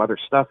can do other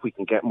stuff. We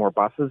can get more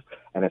buses.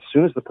 And as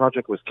soon as the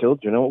project was killed,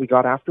 you know what we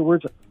got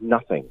afterwards?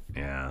 Nothing.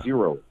 Yeah.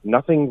 Zero.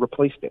 Nothing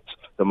replaced it.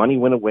 The money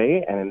went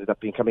away and ended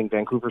up becoming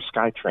Vancouver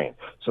SkyTrain.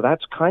 So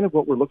that's kind of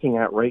what we're looking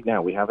at right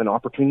now. We have an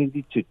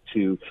opportunity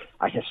to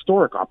a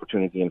historic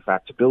opportunity, in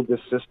fact, to build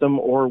this system,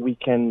 or we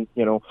can,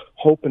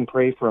 hope and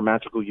pray for a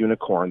magical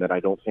unicorn that I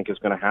don't think is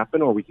going to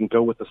happen, or we can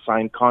go with the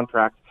signed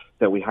contract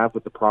that we have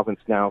with the province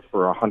now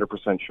for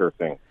 100% sure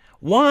thing.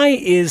 Why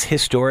is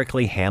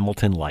historically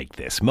Hamilton like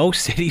this?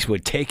 Most cities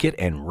would take it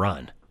and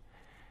run.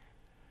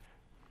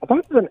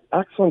 That's an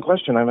excellent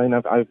question. I mean,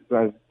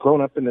 I've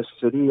grown up in this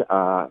city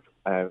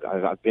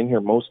I've been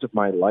here most of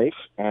my life,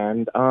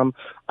 and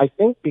I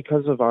think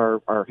because of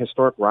our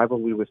historic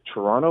rivalry with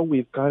Toronto,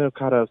 we've kind of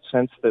got a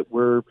sense that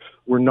we're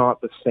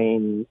not the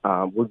same.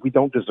 We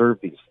don't deserve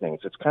these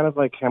things. It's kind of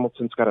like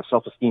Hamilton's got a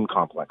self-esteem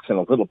complex in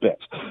a little bit,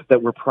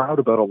 that we're proud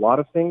about a lot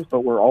of things,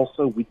 but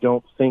we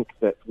don't think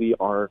that we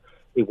are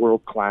a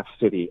world-class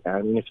city.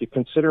 And if you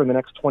consider in the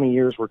next 20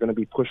 years we're going to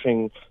be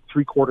pushing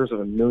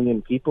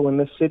 750,000 people in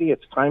this city,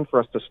 it's time for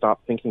us to stop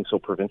thinking so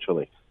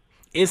provincially.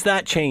 Is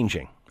that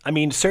changing? I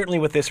mean, certainly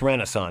with this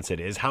renaissance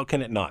it is. How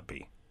can it not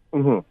be?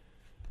 Mm-hmm.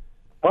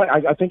 Well,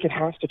 I think it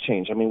has to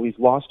change. I mean, we've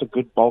lost a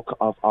good bulk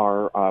of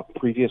our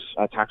previous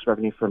tax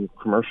revenue from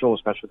commercial,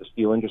 especially the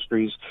steel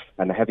industries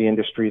and the heavy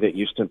industry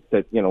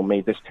that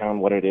made this town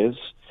what it is,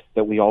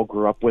 that we all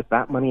grew up with.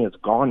 That money is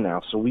gone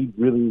now. So we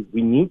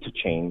need to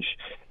change,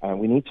 and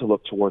we need to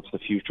look towards the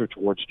future,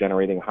 towards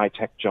generating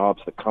high-tech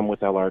jobs that come with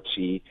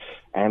LRT.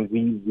 And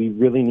we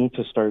really need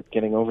to start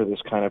getting over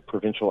this kind of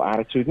provincial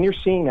attitude. And you're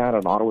seeing that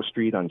on Ottawa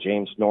Street, on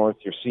James North.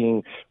 You're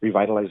seeing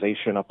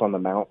revitalization up on the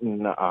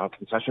mountain,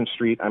 Concession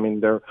Street. I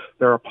mean, there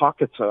are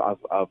pockets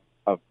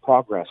of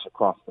progress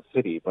across the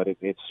city, but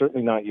it's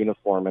certainly not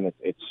uniform, and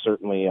it's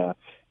certainly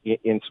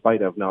in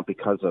spite of, not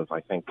because of, I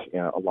think,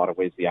 a lot of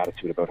ways, the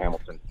attitude about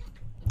Hamilton.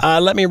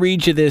 Let me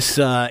read you this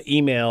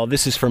email.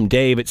 This is from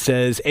Dave. It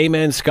says,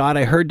 "Amen, Scott.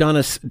 I heard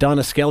Donna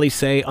Skelly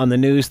say on the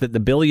news that the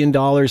 $1 billion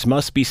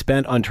must be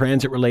spent on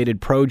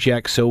transit-related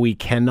projects, so we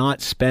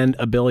cannot spend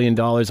 $1 billion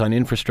on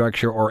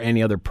infrastructure or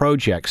any other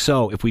project.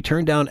 So if we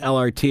turn down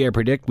LRT, I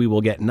predict we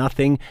will get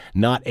nothing,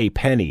 not a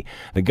penny.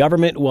 The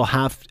government will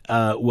have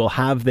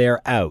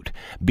their out.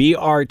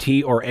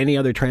 BRT or any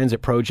other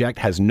transit project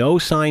has no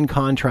signed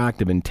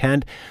contract of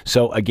intent.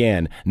 So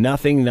again,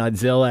 nothing,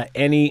 Notzilla,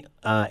 any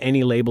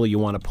label you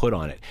want to put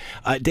on it."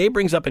 Dave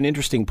brings up an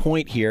interesting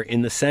point here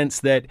in the sense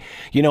that,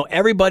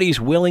 everybody's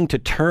willing to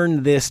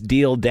turn this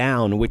deal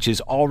down, which is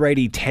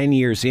already 10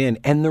 years in,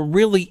 and there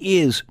really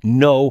is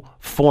no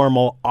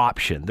formal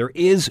option. There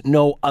is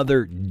no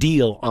other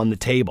deal on the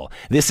table.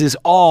 This is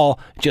all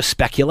just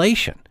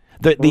speculation.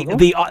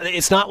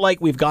 It's not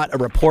like we've got a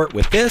report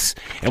with this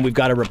and we've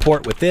got a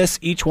report with this.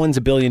 Each one's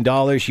 $1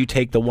 billion. You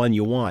take the one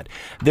you want.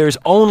 There's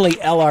only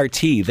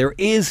LRT. There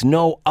is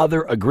no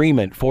other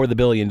agreement for the $1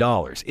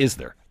 billion, is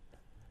there?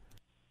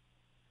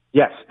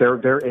 Yes,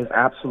 there is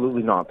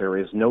absolutely not. There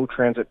is no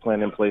transit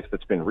plan in place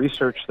that's been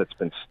researched, that's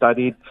been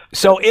studied.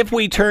 So if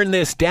we turn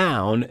this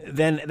down,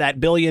 then that $1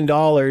 billion,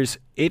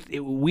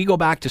 we go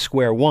back to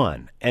square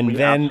one, and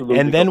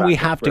then we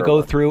have to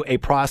go through a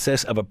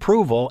process of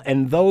approval,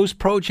 and those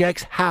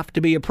projects have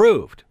to be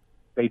approved.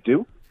 They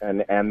do,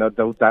 and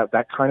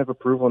that kind of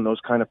approval and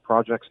those kind of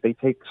projects, they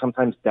take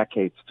sometimes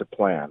decades to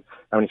plan.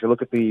 I mean, if you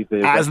look at the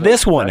as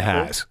this one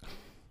has.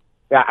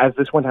 Yeah, as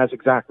this one has,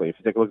 exactly. If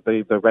you take a look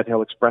at the Red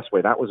Hill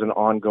Expressway, that was an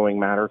ongoing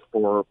matter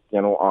for,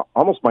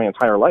 almost my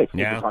entire life.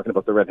 Yeah. We're talking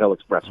about the Red Hill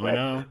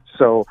Expressway.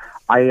 So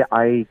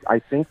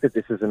I think that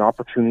this is an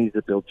opportunity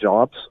to build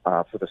jobs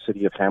for the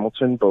city of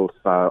Hamilton, both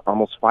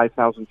almost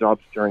 5,000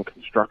 jobs during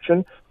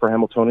construction for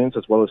Hamiltonians,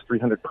 as well as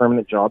 300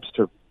 permanent jobs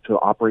to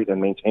operate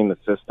and maintain the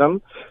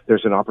system.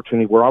 There's an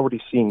opportunity. We're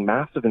already seeing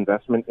massive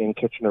investment in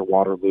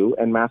Kitchener-Waterloo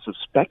and massive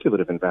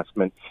speculative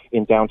investment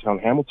in downtown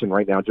Hamilton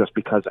right now, just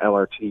because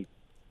LRT,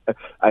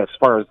 as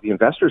far as the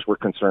investors were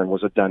concerned,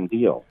 was a done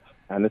deal.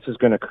 And this is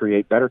going to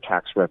create better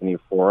tax revenue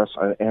for us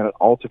and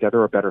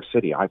altogether a better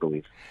city, I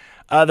believe.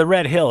 The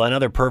Red Hill,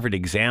 another perfect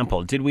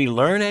example. Did we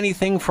learn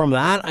anything from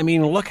that? I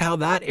mean, look how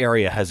that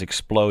area has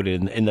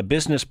exploded in the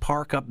business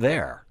park up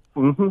there.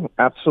 Mm-hmm,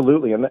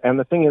 absolutely. And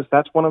the thing is,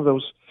 that's one of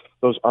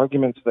those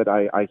arguments that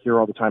I hear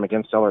all the time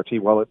against LRT.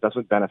 Well, it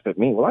doesn't benefit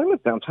me. Well, I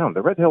live downtown.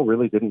 The Red Hill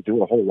really didn't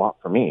do a whole lot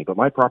for me, but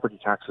my property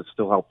taxes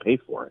still help pay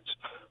for it.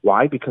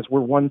 Why? Because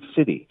we're one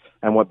city,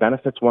 and what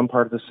benefits one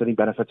part of the city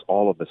benefits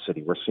all of the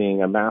city. We're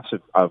seeing a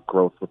massive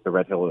growth with the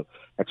Red Hill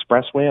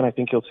Expressway, and I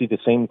think you'll see the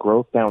same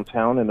growth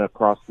downtown and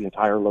across the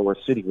entire lower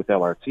city with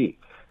LRT.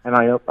 And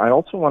I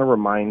also want to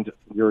remind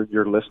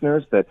your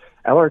listeners that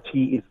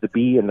LRT is the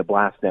B in the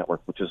BLAST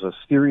network, which is a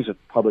series of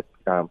public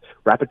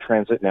rapid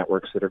transit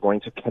networks that are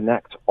going to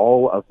connect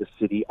all of the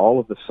city,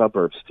 all of the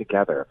suburbs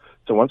together.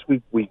 So once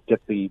we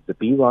get the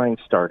B line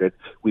started,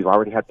 we've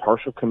already had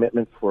partial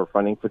commitment for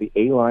funding for the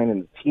A line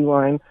and the T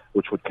line,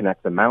 which would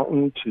connect the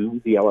mountain to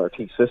the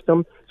LRT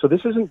system. So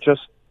this isn't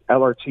just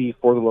LRT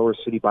for the lower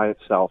city by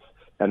itself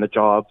and the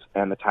jobs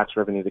and the tax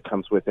revenue that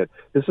comes with it.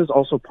 This is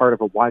also part of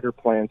a wider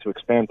plan to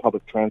expand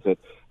public transit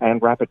and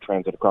rapid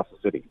transit across the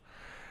city.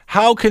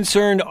 How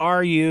concerned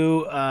are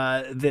you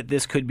that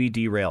this could be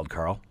derailed,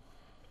 Carl?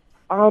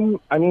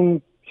 I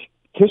mean,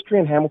 history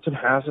in Hamilton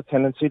has a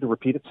tendency to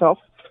repeat itself.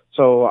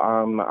 So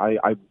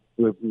I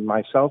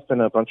myself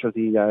and a bunch of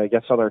the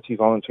Yes LRT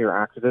volunteer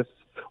activists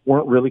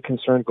weren't really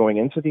concerned going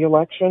into the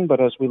election,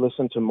 but as we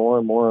listened to more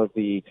and more of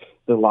the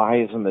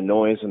lies and the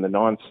noise and the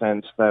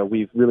nonsense, that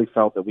we've really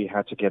felt that we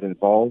had to get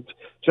involved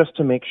just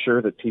to make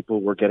sure that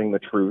people were getting the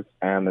truth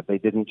and that they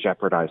didn't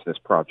jeopardize this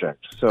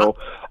project. So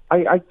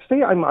I'd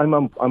say I'm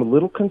a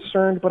little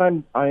concerned, but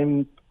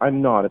I'm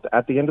I'm not.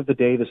 At the end of the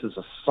day, this is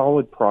a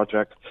solid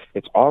project.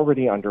 It's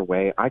already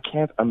underway. I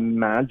can't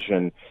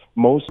imagine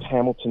most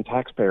Hamilton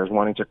taxpayers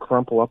wanting to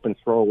crumple up and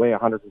throw away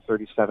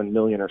 $137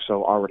 million or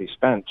so already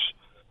spent,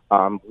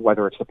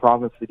 whether it's the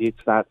province that eats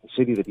that, the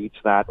city that eats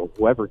that, or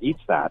whoever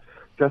eats that,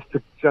 just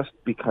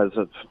because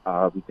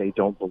of they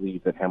don't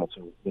believe that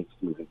Hamilton needs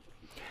to move in.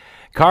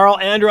 Carl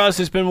Andros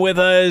has been with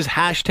us.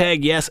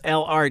 Hashtag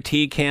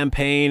YesLRT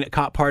campaign.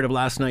 Caught part of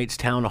last night's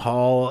town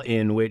hall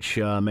in which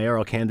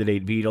mayoral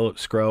candidate Vito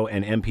Scro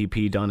and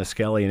MPP Donna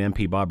Skelly and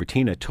MP Bob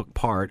Bertina took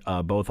part,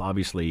 both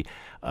obviously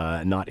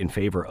not in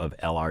favor of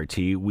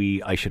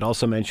LRT. I should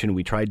also mention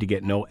we tried to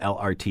get No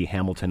LRT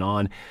Hamilton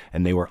on,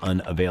 and they were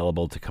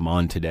unavailable to come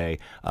on today.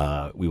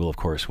 We will, of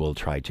course,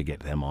 try to get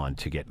them on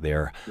to get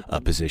their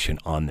position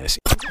on this.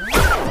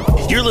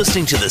 You're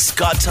listening to the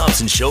Scott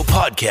Thompson Show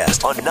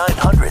podcast on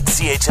 900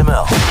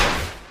 CHML.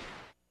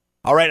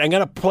 All right, I'm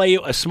going to play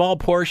you a small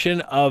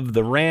portion of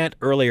the rant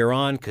earlier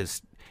on,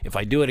 because if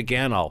I do it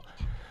again, I'll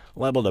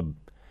liable to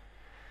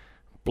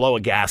blow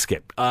a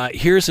gasket.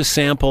 Here's a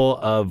sample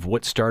of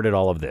what started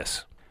all of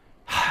this.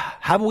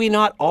 Have we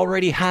not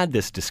already had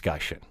this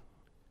discussion?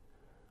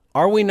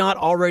 Are we not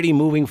already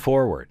moving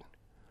forward?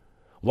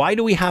 Why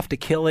do we have to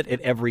kill it at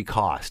every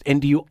cost?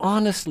 And do you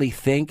honestly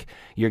think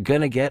you're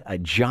going to get a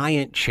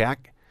giant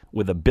check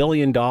with $1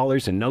 billion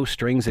and no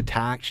strings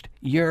attached?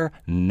 You're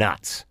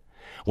nuts.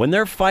 When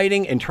they're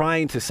fighting and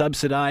trying to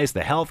subsidize the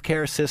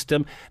healthcare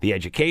system, the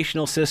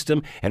educational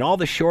system, and all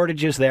the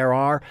shortages there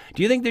are,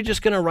 do you think they're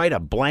just going to write a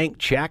blank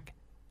check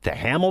to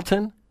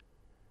Hamilton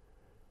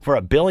for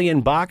 $1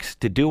 billion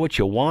to do what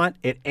you want?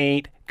 It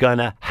ain't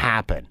gonna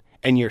happen.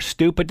 And you're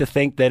stupid to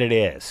think that it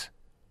is.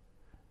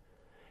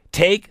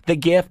 Take the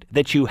gift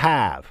that you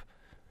have,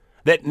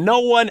 that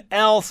no one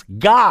else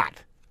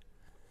got,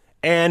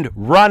 and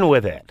run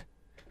with it.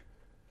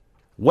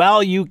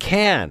 Well, you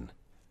can.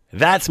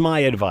 That's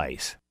my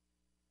advice.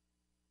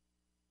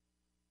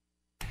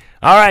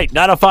 All right,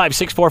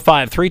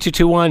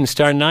 905-645-3221,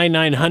 star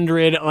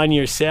 9900 on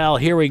your cell.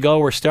 Here we go.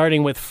 We're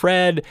starting with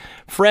Fred.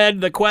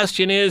 Fred, the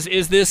question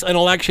is this an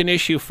election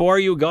issue for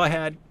you? Go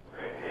ahead.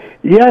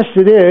 Yes,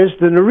 it is.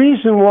 And the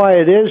reason why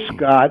it is,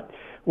 Scott,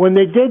 when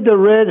they did the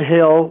Red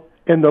Hill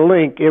and the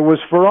link, it was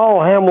for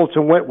all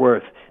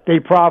Hamilton-Whitworth. They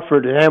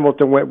proffered at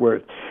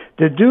Hamilton-Whitworth.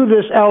 To do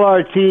this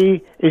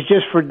LRT is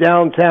just for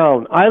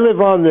downtown. I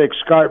live on the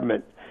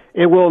escarpment.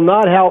 It will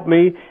not help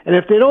me. And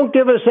if they don't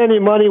give us any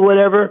money,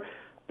 whatever,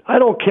 I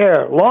don't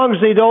care. As long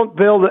as they don't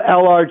build the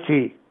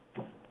LRT.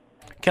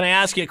 Can I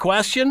ask you a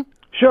question?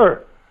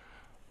 Sure.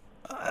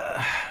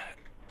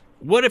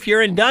 What if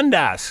you're in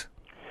Dundas?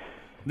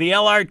 The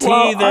LRT,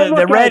 Well,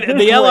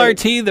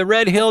 the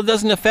Red Hill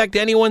doesn't affect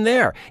anyone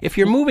there. If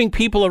you're moving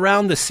people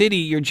around the city,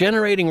 you're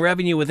generating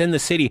revenue within the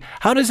city.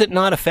 How does it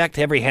not affect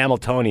every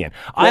Hamiltonian?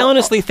 I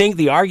honestly think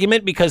the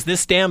argument, because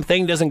this damn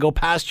thing doesn't go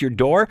past your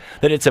door,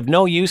 that it's of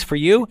no use for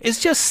you, is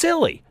just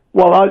silly.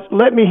 Well,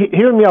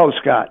 hear me out,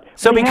 Scott.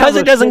 So because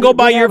it doesn't go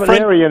by your front... We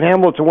have an area in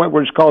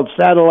Hamilton-Whitworth called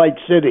Satellite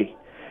City.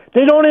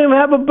 They don't even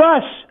have a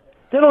bus.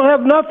 They don't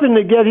have nothing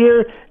to get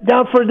here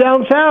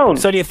downtown.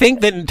 So do you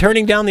think that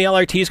turning down the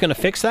LRT is going to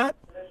fix that?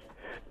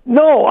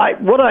 No,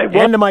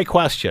 End of my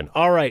question.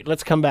 All right,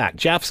 let's come back.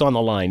 Jeff's on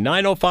the line.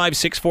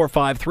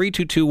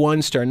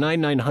 905-645-3221, star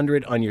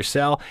 9900 on your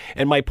cell.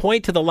 And my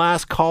point to the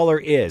last caller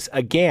is,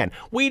 again,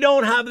 we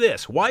don't have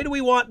this. Why do we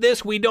want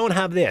this? We don't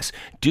have this.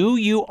 Do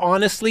you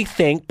honestly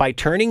think by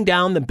turning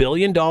down the $1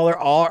 billion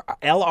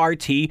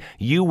LRT,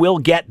 you will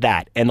get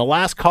that? And the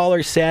last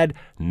caller said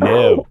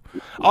no.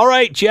 All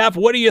right, Jeff,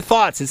 what are your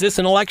thoughts? Is this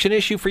an election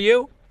issue for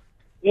you?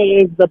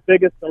 It is the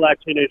biggest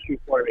election issue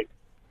for me.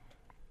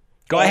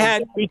 Go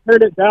ahead. If we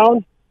turn it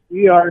down,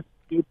 we are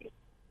stupid.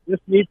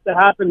 This needs to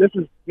happen. This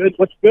is good.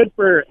 What's good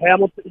for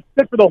Hamilton, it's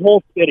good for the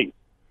whole city.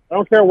 I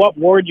don't care what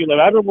ward you live.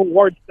 I live in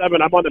Ward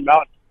 7. I'm on the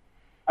mountain.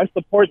 I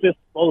support this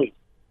fully.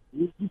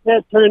 You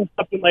can't turn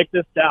something like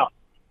this down.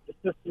 It's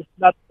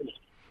nuts to me.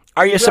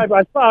 Are you? I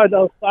saw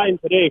a sign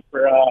today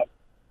for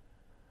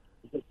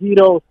the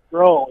Vito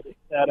Scro. It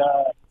said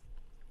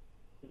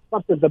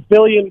something, the $1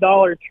 billion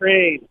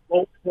train.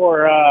 Vote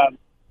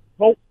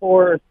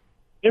for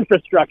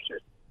infrastructure.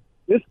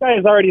 This guy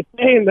is already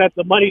saying that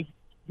the money's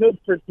good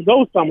to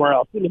go somewhere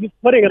else. He's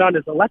putting it on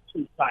his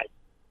election side.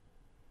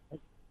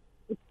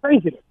 It's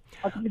crazy.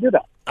 How can you do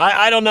that?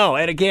 I don't know.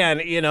 And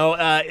again,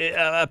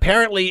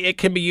 apparently it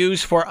can be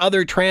used for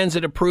other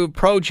transit-approved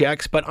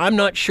projects, but I'm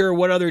not sure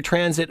what other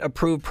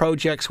transit-approved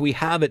projects we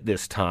have at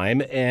this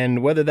time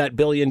and whether that $1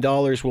 billion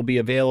will be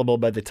available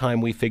by the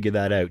time we figure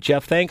that out.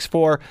 Jeff, thanks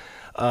for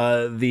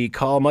the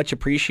call. Much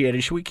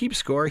appreciated. Should we keep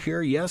score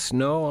here? Yes?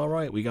 No? All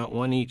right. We got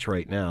one each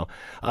right now.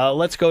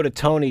 Let's go to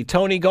Tony.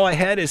 Tony, go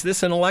ahead. Is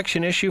this an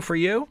election issue for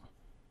you?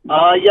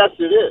 Yes,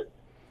 it is.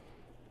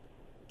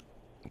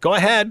 Go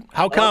ahead.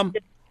 How come? Okay.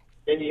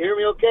 Can you hear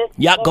me okay?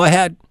 Yeah, go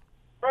ahead.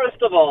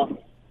 First of all,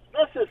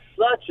 this is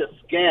such a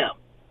scam,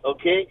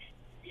 okay?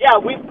 Yeah,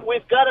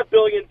 we've got $1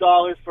 billion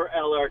for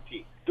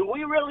LRT. Do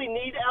we really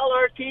need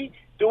LRT?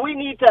 Do we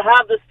need to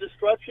have this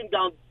destruction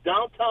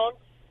downtown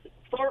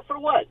For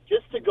what?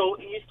 Just to go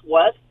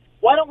east-west?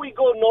 Why don't we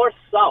go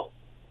north-south?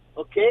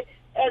 Okay?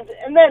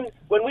 And then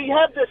when we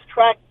have this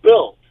track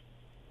built,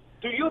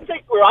 do you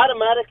think we're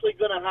automatically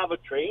going to have a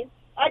train?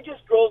 I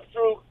just drove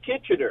through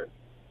Kitchener,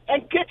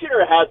 and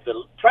Kitchener has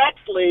the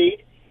tracks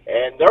laid,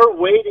 and they're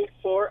waiting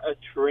for a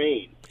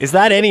train. Is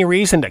that any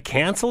reason to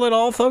cancel it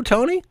all, though,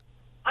 Tony?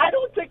 I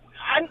don't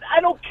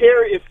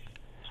care if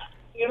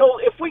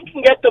we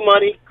can get the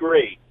money,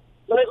 great.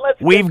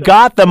 We've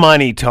got the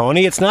money,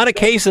 Tony. It's not a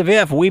case of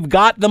if. We've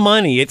got the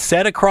money. It's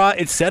set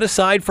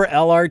aside for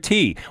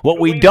LRT. What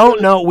we don't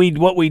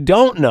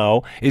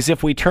know is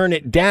if we turn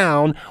it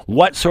down,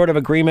 what sort of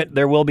agreement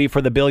there will be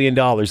for the $1 billion.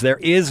 There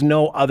is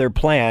no other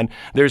plan.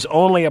 There's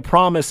only a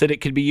promise that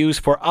it could be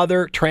used for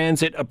other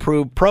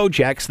transit-approved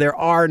projects. There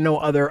are no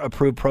other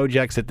approved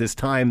projects at this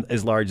time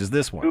as large as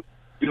this one.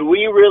 Do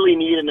we really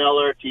need an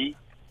LRT?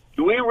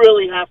 Do we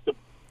really have to,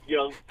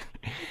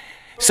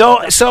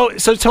 So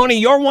Tony,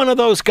 you're one of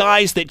those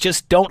guys that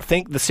just don't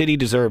think the city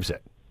deserves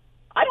it.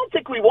 I don't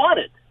think we want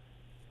it.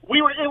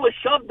 It was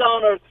shoved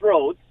down our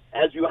throats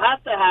as you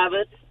have to have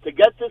it to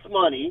get this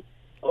money,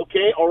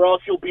 okay, or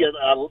else you'll be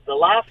the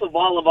laugh of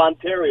all of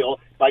Ontario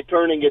by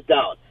turning it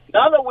down.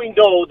 Now that we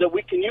know that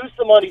we can use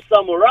the money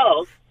somewhere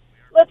else,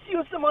 let's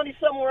use the money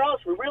somewhere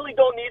else. We really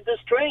don't need this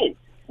train.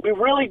 We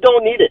really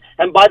don't need it.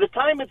 And by the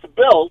time it's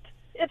built,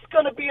 it's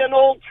going to be an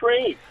old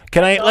train.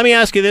 Let me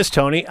ask you this,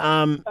 Tony.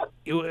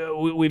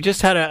 We've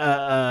just had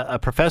a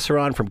professor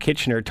on from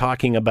Kitchener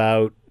talking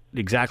about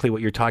exactly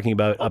what you're talking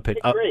about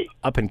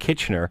up in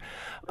Kitchener.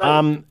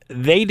 Right.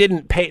 They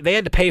didn't pay. They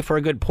had to pay for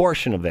a good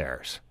portion of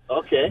theirs.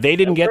 Okay. They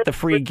didn't get the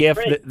free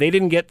gift. They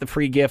didn't get the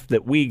free gift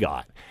that we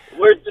got.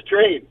 Where's the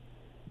train?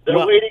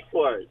 They're waiting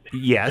for it.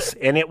 Yes,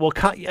 and it will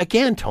come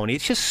again, Tony.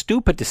 It's just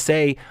stupid to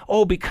say,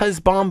 because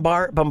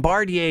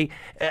Bombardier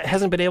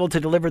hasn't been able to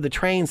deliver the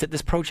trains that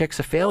this project's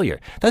a failure.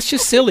 That's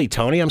just silly,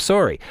 Tony. I'm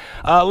sorry.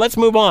 Let's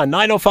move on.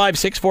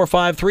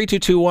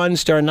 905-645-3221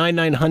 star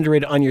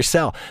 9900 on your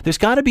cell. There's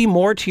got to be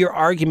more to your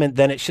argument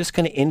than it's just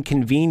going to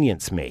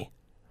inconvenience me.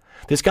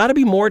 There's got to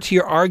be more to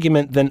your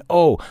argument than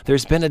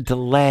there's been a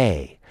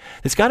delay.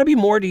 There's got to be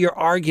more to your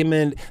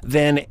argument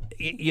than,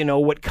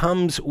 what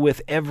comes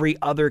with every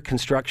other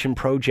construction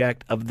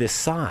project of this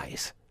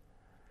size.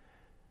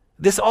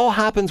 This all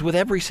happens with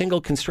every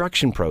single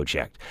construction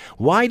project.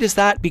 Why does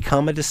that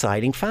become a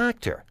deciding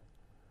factor?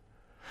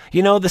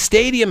 The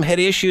stadium had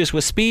issues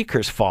with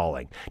speakers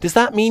falling. Does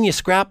that mean you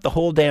scrap the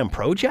whole damn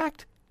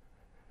project?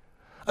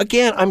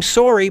 Again, I'm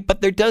sorry,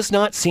 but there does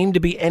not seem to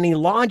be any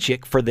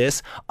logic for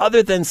this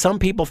other than some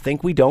people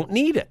think we don't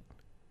need it.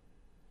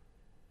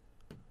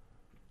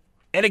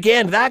 And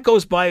again, that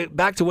goes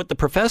back to what the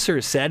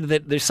professor said,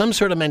 that there's some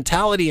sort of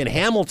mentality in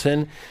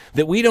Hamilton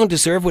that we don't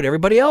deserve what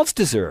everybody else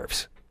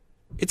deserves.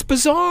 It's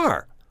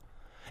bizarre.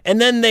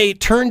 And then they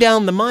turn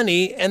down the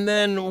money and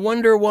then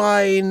wonder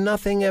why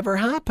nothing ever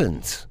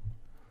happens.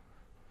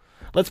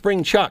 Let's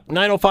bring Chuck.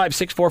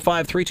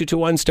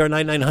 905-645-3221 star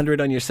 9900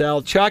 on your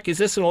cell. Chuck, is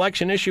this an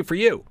election issue for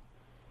you?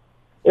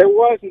 It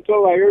was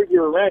until I heard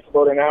your rant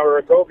about an hour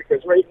ago,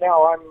 because right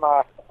now I'm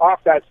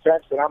off that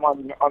fence and I'm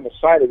on the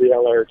side of the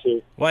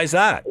LRT. Why is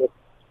that?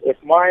 If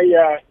my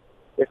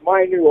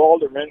new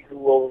alderman, who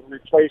will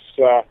replace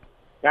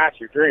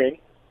Matthew Green,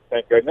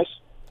 thank goodness,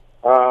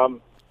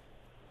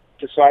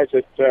 decides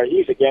that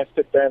he's against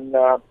it, then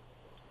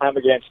I'm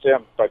against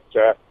him. But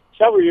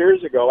several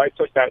years ago, I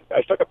took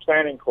a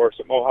planning course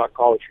at Mohawk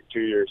College for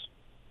 2 years,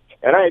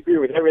 and I agree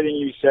with everything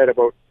you said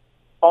about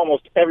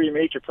almost every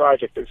major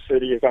project the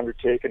city has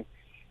undertaken,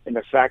 in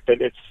the fact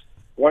that it's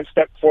one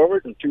step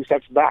forward and two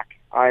steps back.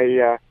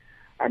 I'm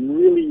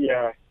really,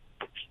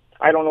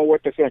 I don't know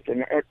what to think.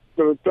 And I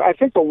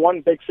think the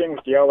one big thing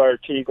with the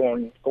LRT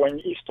going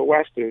east to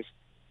west is,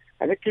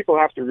 I think people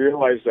have to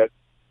realize that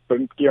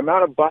the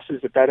amount of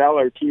buses that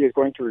LRT is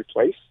going to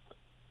replace,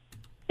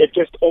 it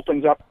just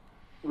opens up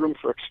room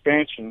for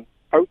expansion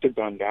out to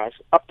Dundas,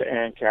 up to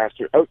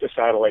Ancaster, out to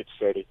Satellite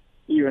City,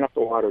 even up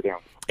to Waterdown.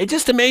 It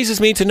just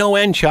amazes me to no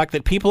end, Chuck,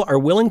 that people are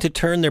willing to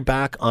turn their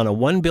back on a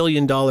 $1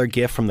 billion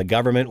gift from the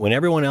government when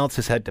everyone else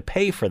has had to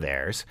pay for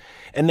theirs,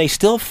 and they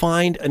still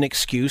find an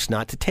excuse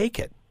not to take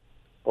it.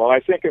 Well, I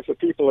think if the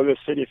people of this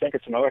city think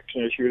it's an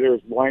election issue, they're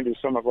as blind as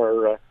some of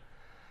our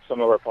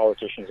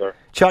politicians are.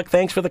 Chuck,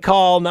 thanks for the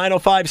call.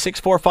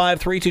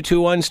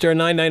 905-645-3221 star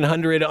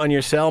 9900 on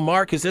your cell.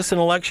 Mark, is this an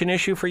election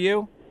issue for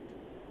you?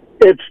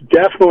 It's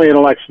definitely an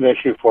election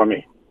issue for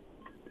me.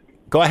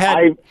 Go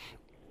ahead.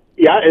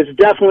 Yeah, it's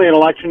definitely an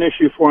election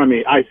issue for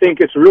me. I think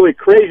it's really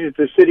crazy that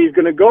the city is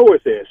going to go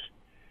with this,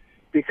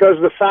 because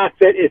the fact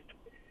that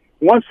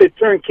once they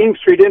turn King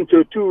Street into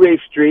a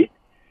two-way street,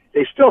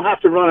 they still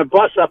have to run a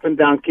bus up and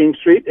down King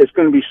Street. It's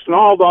going to be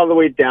snarled all the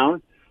way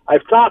down.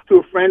 I've talked to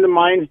a friend of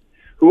mine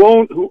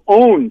who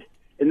owned,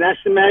 and that's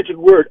the magic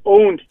word,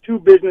 owned two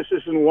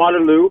businesses in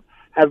Waterloo,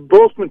 have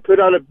both been put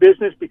out of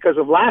business because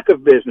of lack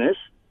of business.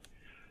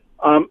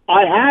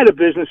 I had a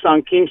business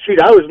on King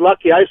Street. I was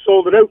lucky. I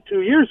sold it out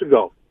 2 years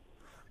ago.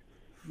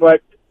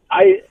 But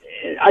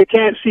I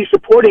can't see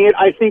supporting it.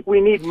 I think we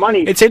need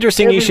money. It's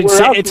interesting you should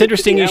say. It's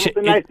interesting you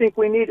should. I think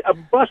we need a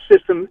bus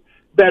system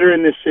better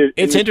in this city.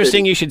 It's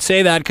interesting you should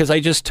say that, because I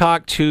just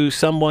talked to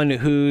someone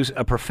who's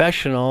a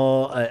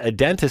professional, a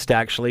dentist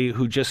actually,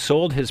 who just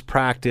sold his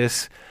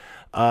practice.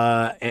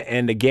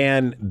 And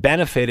again,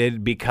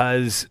 benefited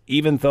because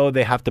even though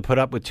they have to put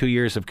up with 2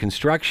 years of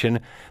construction,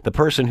 the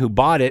person who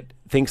bought it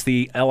thinks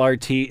the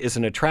LRT is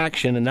an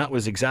attraction, and that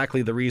was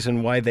exactly the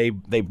reason why they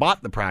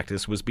bought the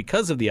practice, was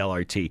because of the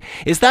LRT.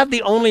 Is that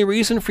the only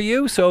reason for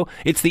you? So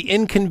it's the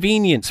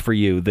inconvenience for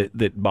you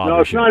that bothers you?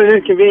 No, it's not an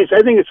inconvenience.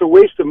 I think it's a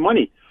waste of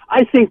money.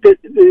 I think that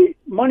the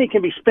money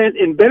can be spent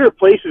in better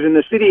places in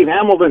the city of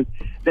Hamilton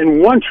than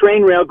one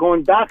train rail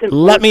going back and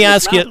forth. Let me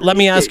ask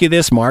you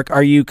this, Mark.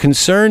 Are you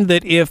concerned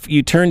that if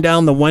you turn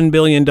down the $1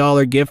 billion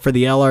gift for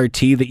the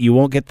LRT, that you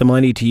won't get the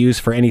money to use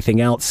for anything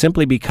else,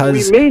 simply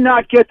because... We may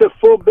not get the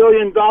full $1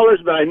 billion,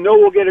 but I know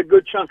we'll get a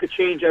good chunk of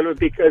change out of it,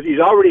 because he's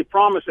already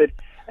promised it,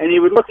 and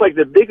he would look like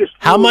the biggest...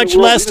 How much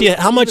less do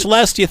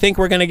you think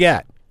we're going to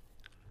get?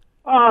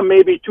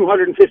 Maybe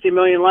 $250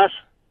 million less.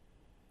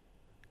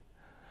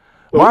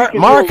 Mark,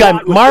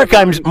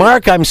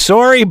 I'm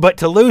sorry, but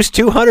to lose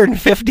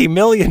 $250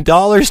 million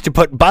to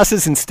put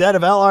buses instead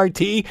of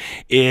LRT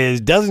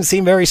doesn't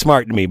seem very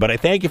smart to me, but I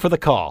thank you for the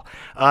call.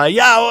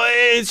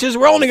 It's just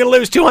we're only going to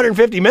lose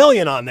 $250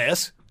 million on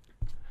this.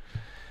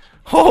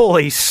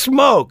 Holy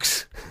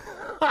smokes.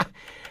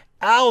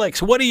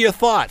 Alex, what are your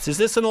thoughts? Is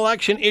this an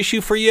election issue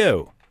for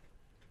you?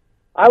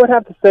 I would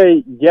have to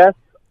say yes,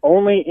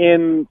 only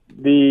in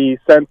the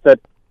sense that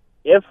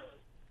if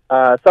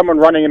someone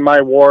running in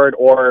my ward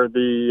or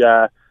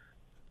the,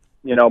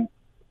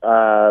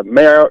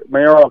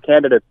 mayoral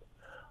candidates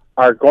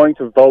are going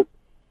to vote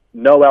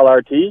no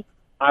LRT,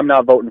 I'm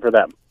not voting for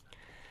them.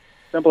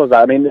 Simple as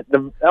that. I mean,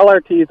 the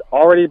LRT's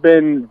already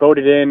been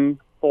voted in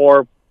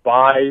for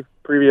by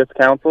previous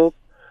councils.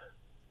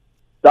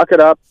 Suck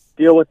it up,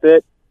 deal with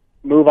it,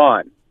 move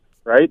on,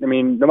 right? I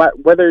mean, no matter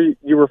whether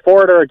you were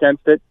for it or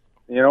against it,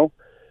 you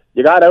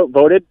got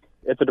outvoted.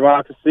 It's a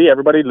democracy.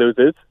 Everybody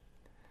loses.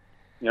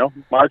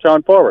 March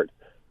on forward.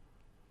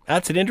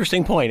 That's an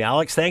interesting point,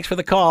 Alex. Thanks for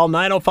the call.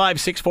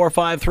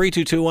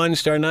 905-645-3221,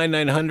 star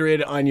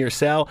 9900 on your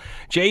cell.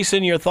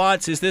 Jason, your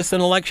thoughts? Is this an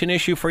election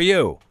issue for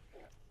you?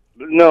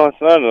 No,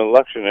 it's not an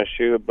election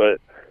issue, but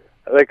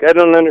I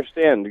don't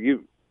understand.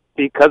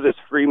 Because it's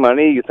free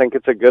money, you think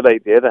it's a good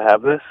idea to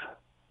have this?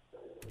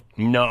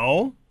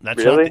 No,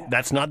 that's really?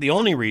 That's not the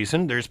only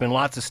reason. There's been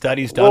lots of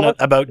studies done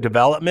about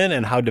development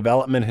and how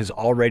development has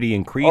already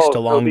increased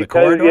along the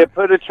corridor. You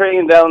put a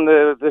train down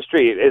the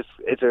street,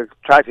 it's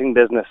attracting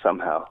business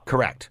somehow.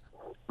 Correct.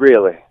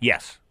 Really?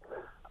 Yes.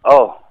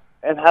 Oh,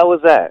 and how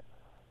was that?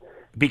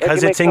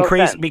 Because it's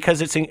increased.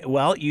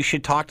 Well, you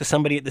should talk to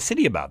somebody at the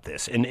city about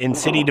this in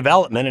city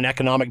development and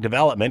economic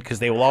development, because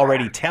they will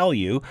already tell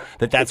you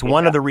that's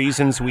one of the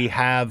reasons we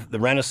have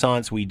the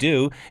renaissance we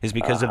do, is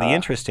because of the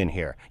interest in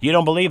here. You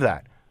don't believe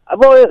that?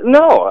 Well,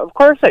 no, of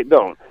course I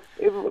don't.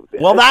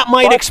 Well, that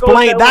might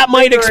explain,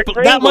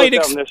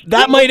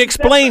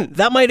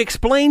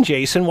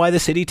 Jason, why the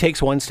city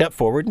takes one step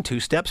forward and two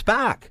steps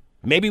back.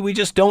 Maybe we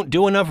just don't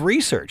do enough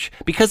research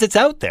because it's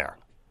out there.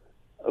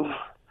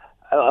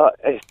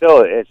 It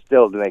still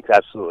makes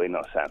absolutely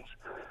no sense.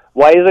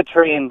 Why is a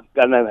train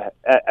going to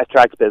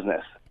attract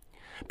business?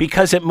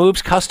 Because it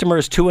moves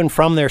customers to and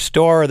from their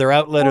store or their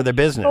outlet or their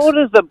business. So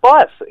does the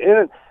bus.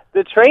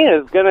 The train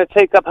is going to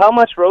take up how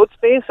much road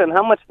space and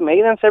how much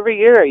maintenance every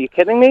year? Are you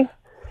kidding me?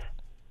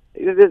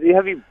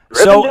 Have you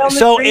driven down the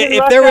street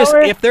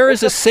if there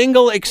is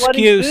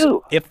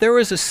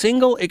a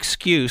single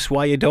excuse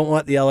why you don't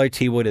want the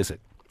LRT, what is it?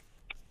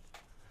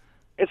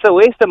 It's a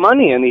waste of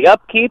money, and the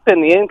upkeep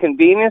and the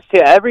inconvenience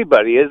to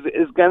everybody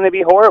is going to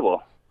be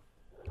horrible.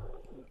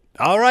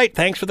 All right.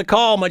 Thanks for the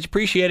call. Much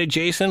appreciated,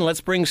 Jason. Let's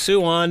bring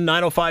Sue on.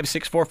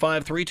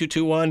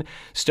 905-645-3221,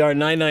 star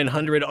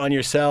 9900 on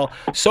your cell.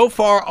 So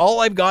far, all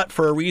I've got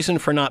for a reason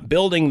for not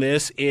building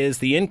this is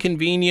the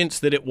inconvenience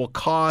that it will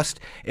cost,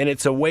 and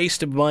it's a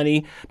waste of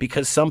money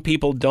because some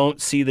people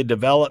don't see the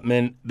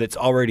development that's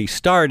already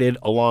started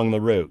along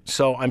the route.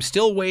 So I'm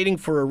still waiting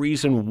for a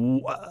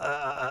reason,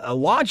 a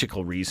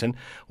logical reason,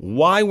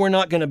 why we're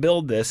not going to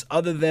build this,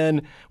 other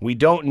than we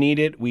don't need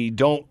it, we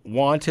don't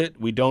want it,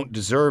 we don't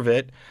deserve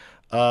it.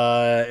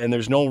 And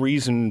there's no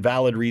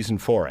valid reason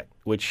for it,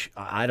 which,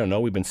 I don't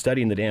know, we've been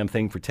studying the damn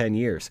thing for 10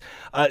 years.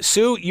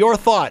 Sue, your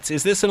thoughts.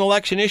 Is this an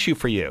election issue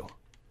for you?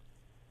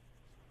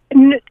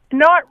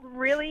 Not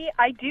really.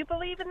 I do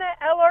believe in the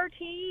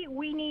LRT.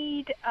 We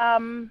need,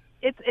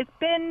 it's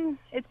been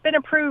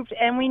approved,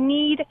 and we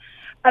need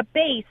a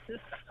base.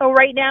 So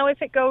right now,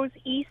 if it goes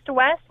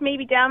east-west,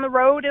 maybe down the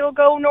road it'll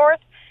go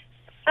north.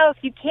 South.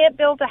 You can't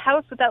build a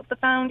house without the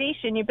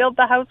foundation. You build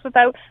the house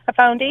without a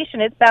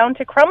foundation, it's bound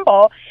to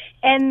crumble.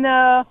 And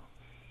the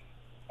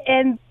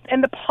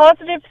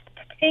positive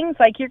things,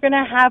 like you're going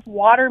to have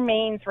water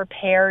mains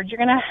repaired, you're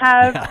going to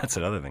have that's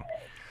another thing.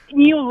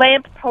 New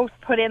lamp posts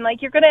put in,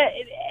 like you're going to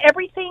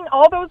everything,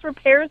 all those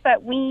repairs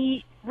that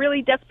we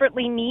really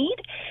desperately need,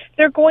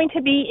 they're going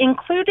to be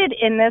included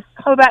in this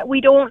so that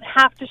we don't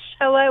have to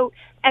shell out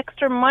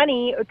extra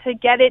money to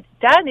get it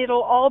done.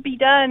 It'll all be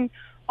done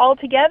all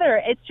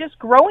together. It's just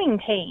growing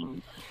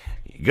pains.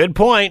 Good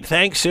point.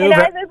 Thanks, Sue. And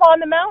I live on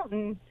the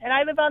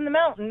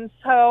mountain,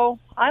 so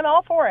I'm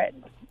all for it.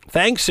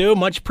 Thanks, Sue.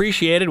 Much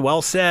appreciated.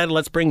 Well said.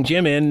 Let's bring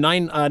Jim in.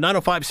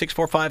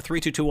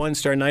 905-645-3221,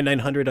 star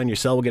 9900 on your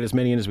cell. We'll get as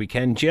many in as we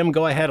can. Jim,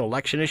 go ahead.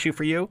 Election issue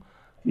for you?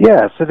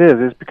 Yes, it is.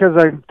 It's because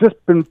I've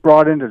just been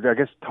brought into, I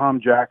guess,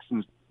 Tom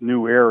Jackson's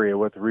new area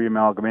with the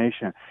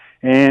reamalgamation.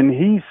 And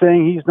he's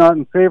saying he's not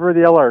in favor of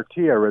the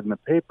LRT, I read in the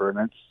paper.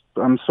 And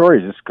I'm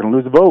sorry, he's just going to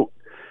lose the vote.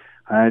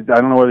 I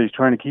don't know whether he's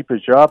trying to keep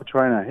his job,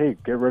 trying to, hey,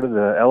 get rid of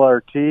the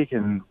LRT,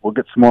 and we'll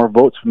get some more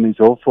votes from these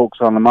old folks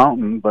on the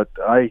mountain. But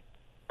I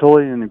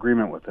totally in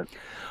agreement with it.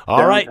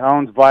 All right.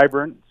 Downtown's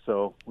vibrant,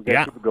 so we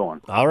got to keep it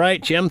going. All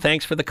right, Jim,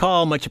 thanks for the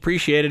call. Much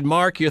appreciated.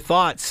 Mark, your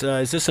thoughts.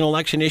 Is this an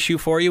election issue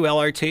for you,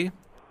 LRT?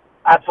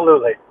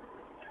 Absolutely.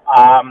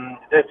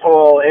 This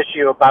whole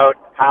issue about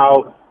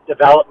how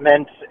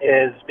development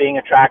is being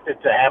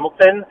attracted to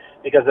Hamilton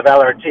because of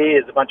LRT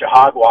is a bunch of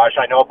hogwash.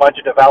 I know a bunch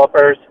of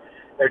developers.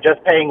 They're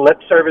just paying lip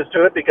service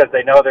to it because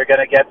they know they're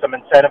going to get some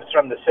incentives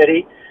from the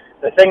city.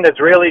 The thing that's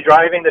really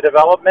driving the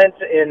development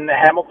in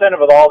Hamilton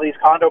with all these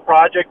condo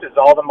projects is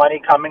all the money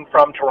coming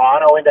from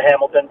Toronto into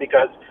Hamilton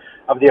because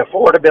of the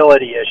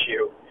affordability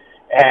issue.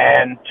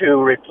 And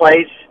to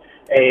replace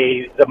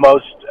the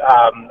most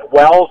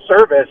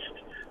well-serviced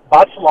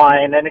bus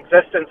line in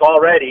existence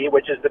already,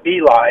 which is the B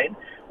line,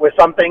 with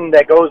something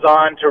that goes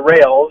on to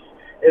rails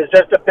is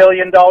just $1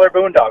 billion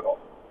boondoggle.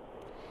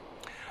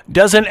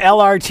 Doesn't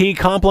LRT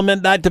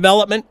complement that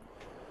development?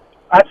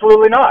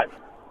 Absolutely not.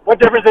 What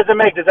difference does it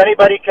make? Does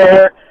anybody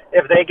care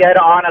if they get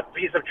on a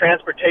piece of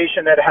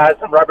transportation that has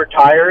some rubber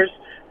tires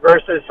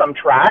versus some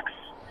tracks?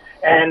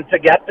 And to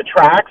get the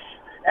tracks,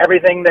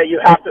 everything that you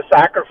have to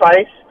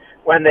sacrifice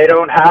when they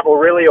don't have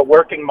really a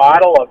working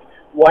model of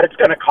what it's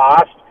going to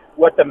cost,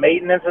 what the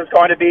maintenance is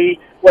going to be,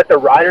 what the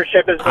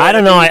ridership is going to be. I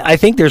don't know. I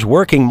think there's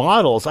working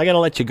models. I got to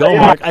let you go,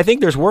 Mark. I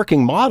think there's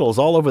working models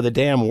all over the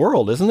damn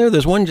world, isn't there?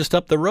 There's one just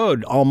up the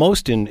road,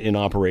 almost in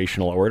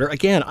operational order.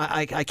 Again,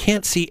 I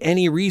can't see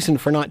any reason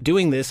for not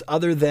doing this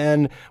other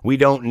than we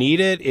don't need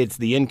it. It's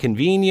the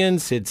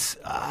inconvenience.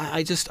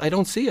 I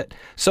don't see it.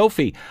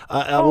 Sophie,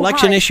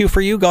 election issue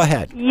for you? Go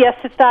ahead. Yes,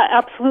 it's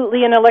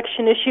absolutely an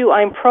election issue.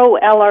 I'm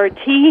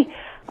pro-LRT.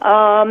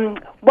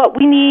 What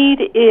we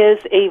need is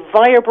a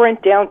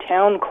vibrant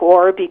downtown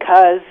core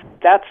because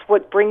that's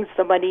what brings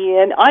the money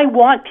in. I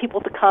want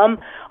people to come.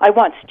 I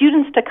want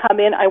students to come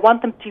in. I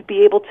want them to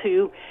be able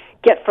to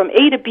get from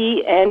A to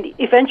B and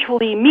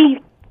eventually me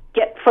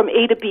get from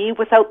A to B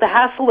without the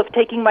hassle of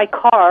taking my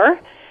car.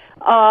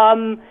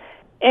 And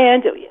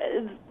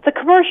the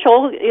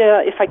commercial,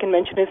 if I can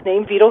mention his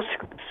name, Vito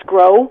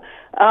Scro,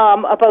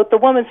 about the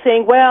woman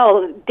saying,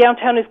 well,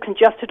 downtown is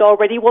congested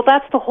already. Well,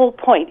 that's the whole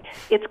point.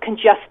 It's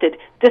congested.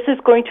 This is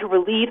going to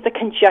relieve the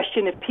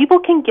congestion. If people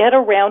can get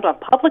around on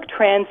public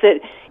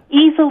transit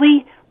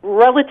easily,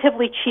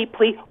 relatively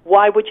cheaply,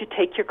 why would you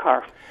take your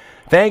car?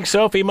 Thanks,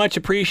 Sophie. Much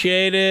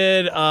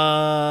appreciated.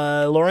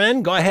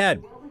 Lauren, go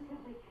ahead.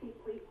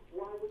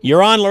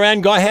 You're on,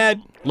 Lauren. Go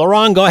ahead.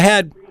 Lauren, go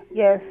ahead.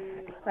 Yes,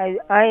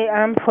 I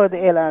am for the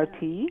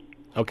LRT.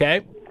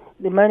 Okay.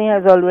 The money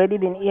has already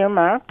been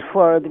earmarked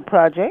for the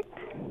project.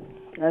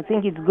 I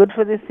think it's good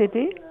for the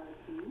city.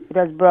 It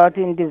has brought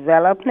in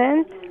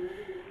development.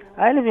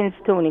 I live in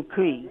Stony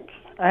Creek.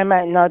 I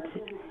might not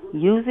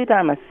use it.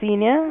 I'm a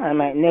senior. I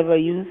might never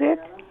use it.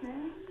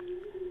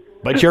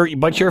 But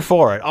you're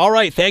for it. All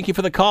right. Thank you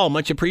for the call.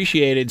 Much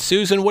appreciated.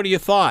 Susan, what are your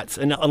thoughts?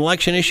 An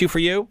election issue for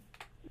you?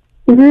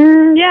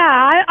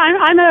 Yeah,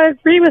 I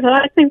agree with it.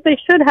 I think they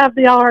should have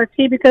the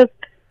LRT because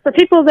for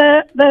people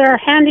that are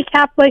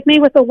handicapped like me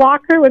with a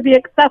walker, it would be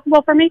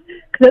accessible for me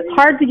because it's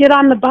hard to get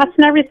on the bus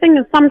and everything.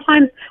 And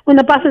sometimes when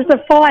the buses are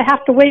full, I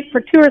have to wait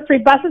for 2 or 3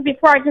 buses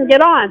before I can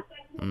get on.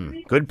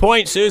 Good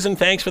point, Susan.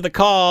 Thanks for the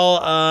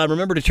call.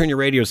 Remember to turn your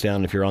radios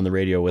down if you're on the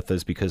radio with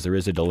us because there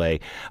is a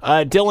delay.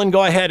 Dylan,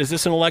 go ahead. Is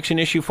this an election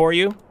issue for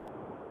you?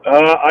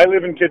 I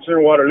live in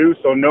Kitchener-Waterloo,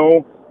 so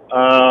no.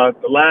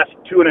 The last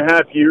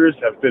 2.5 years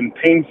have been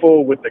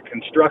painful with the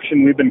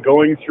construction we've been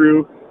going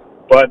through.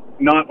 But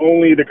not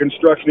only the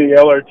construction of the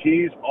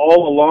LRTs,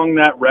 all along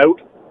that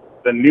route,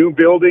 the new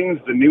buildings,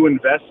 the new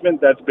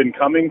investment that's been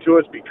coming to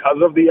us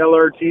because of the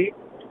LRT,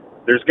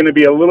 there's going to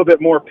be a little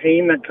bit more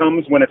pain that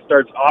comes when it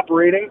starts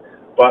operating,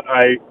 but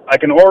I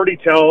can already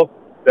tell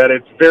that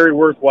it's very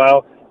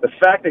worthwhile. The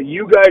fact that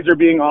you guys are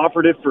being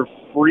offered it for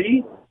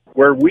free,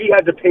 where we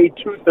had to pay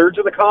 2/3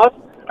 of the cost,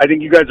 I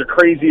think you guys are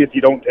crazy if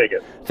you don't take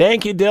it.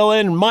 Thank you,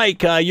 Dylan.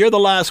 Mike, you're the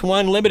last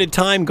one. Limited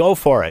time. Go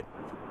for it.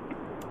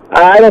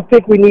 I don't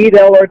think we need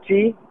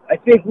LRT. I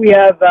think we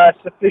have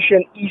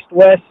sufficient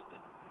east-west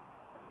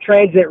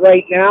transit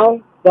right now,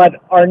 but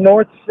our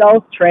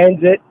north-south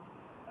transit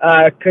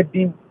could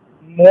be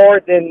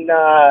more than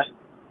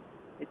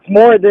it's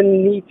more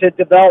than need to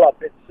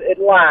develop. It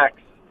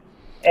lacks,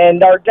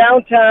 and our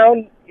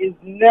downtown is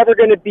never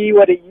going to be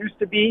what it used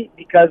to be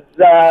because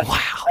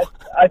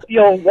I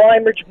feel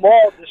Wymeridge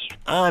Mall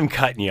I'm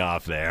cutting you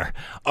off there.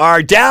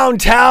 Our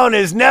downtown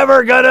is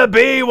never going to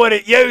be what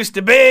it used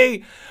to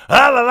be.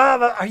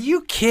 Are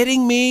you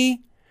kidding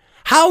me?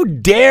 How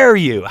dare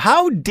you?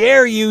 How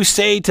dare you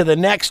say to the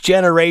next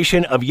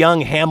generation of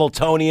young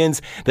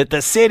Hamiltonians that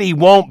the city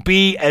won't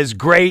be as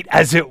great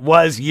as it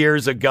was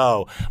years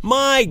ago?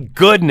 My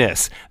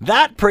goodness,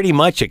 that pretty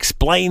much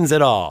explains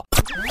it all.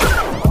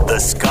 The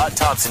Scott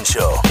Thompson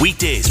Show,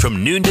 weekdays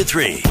from noon to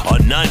 3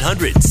 on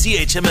 900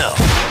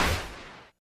 CHML.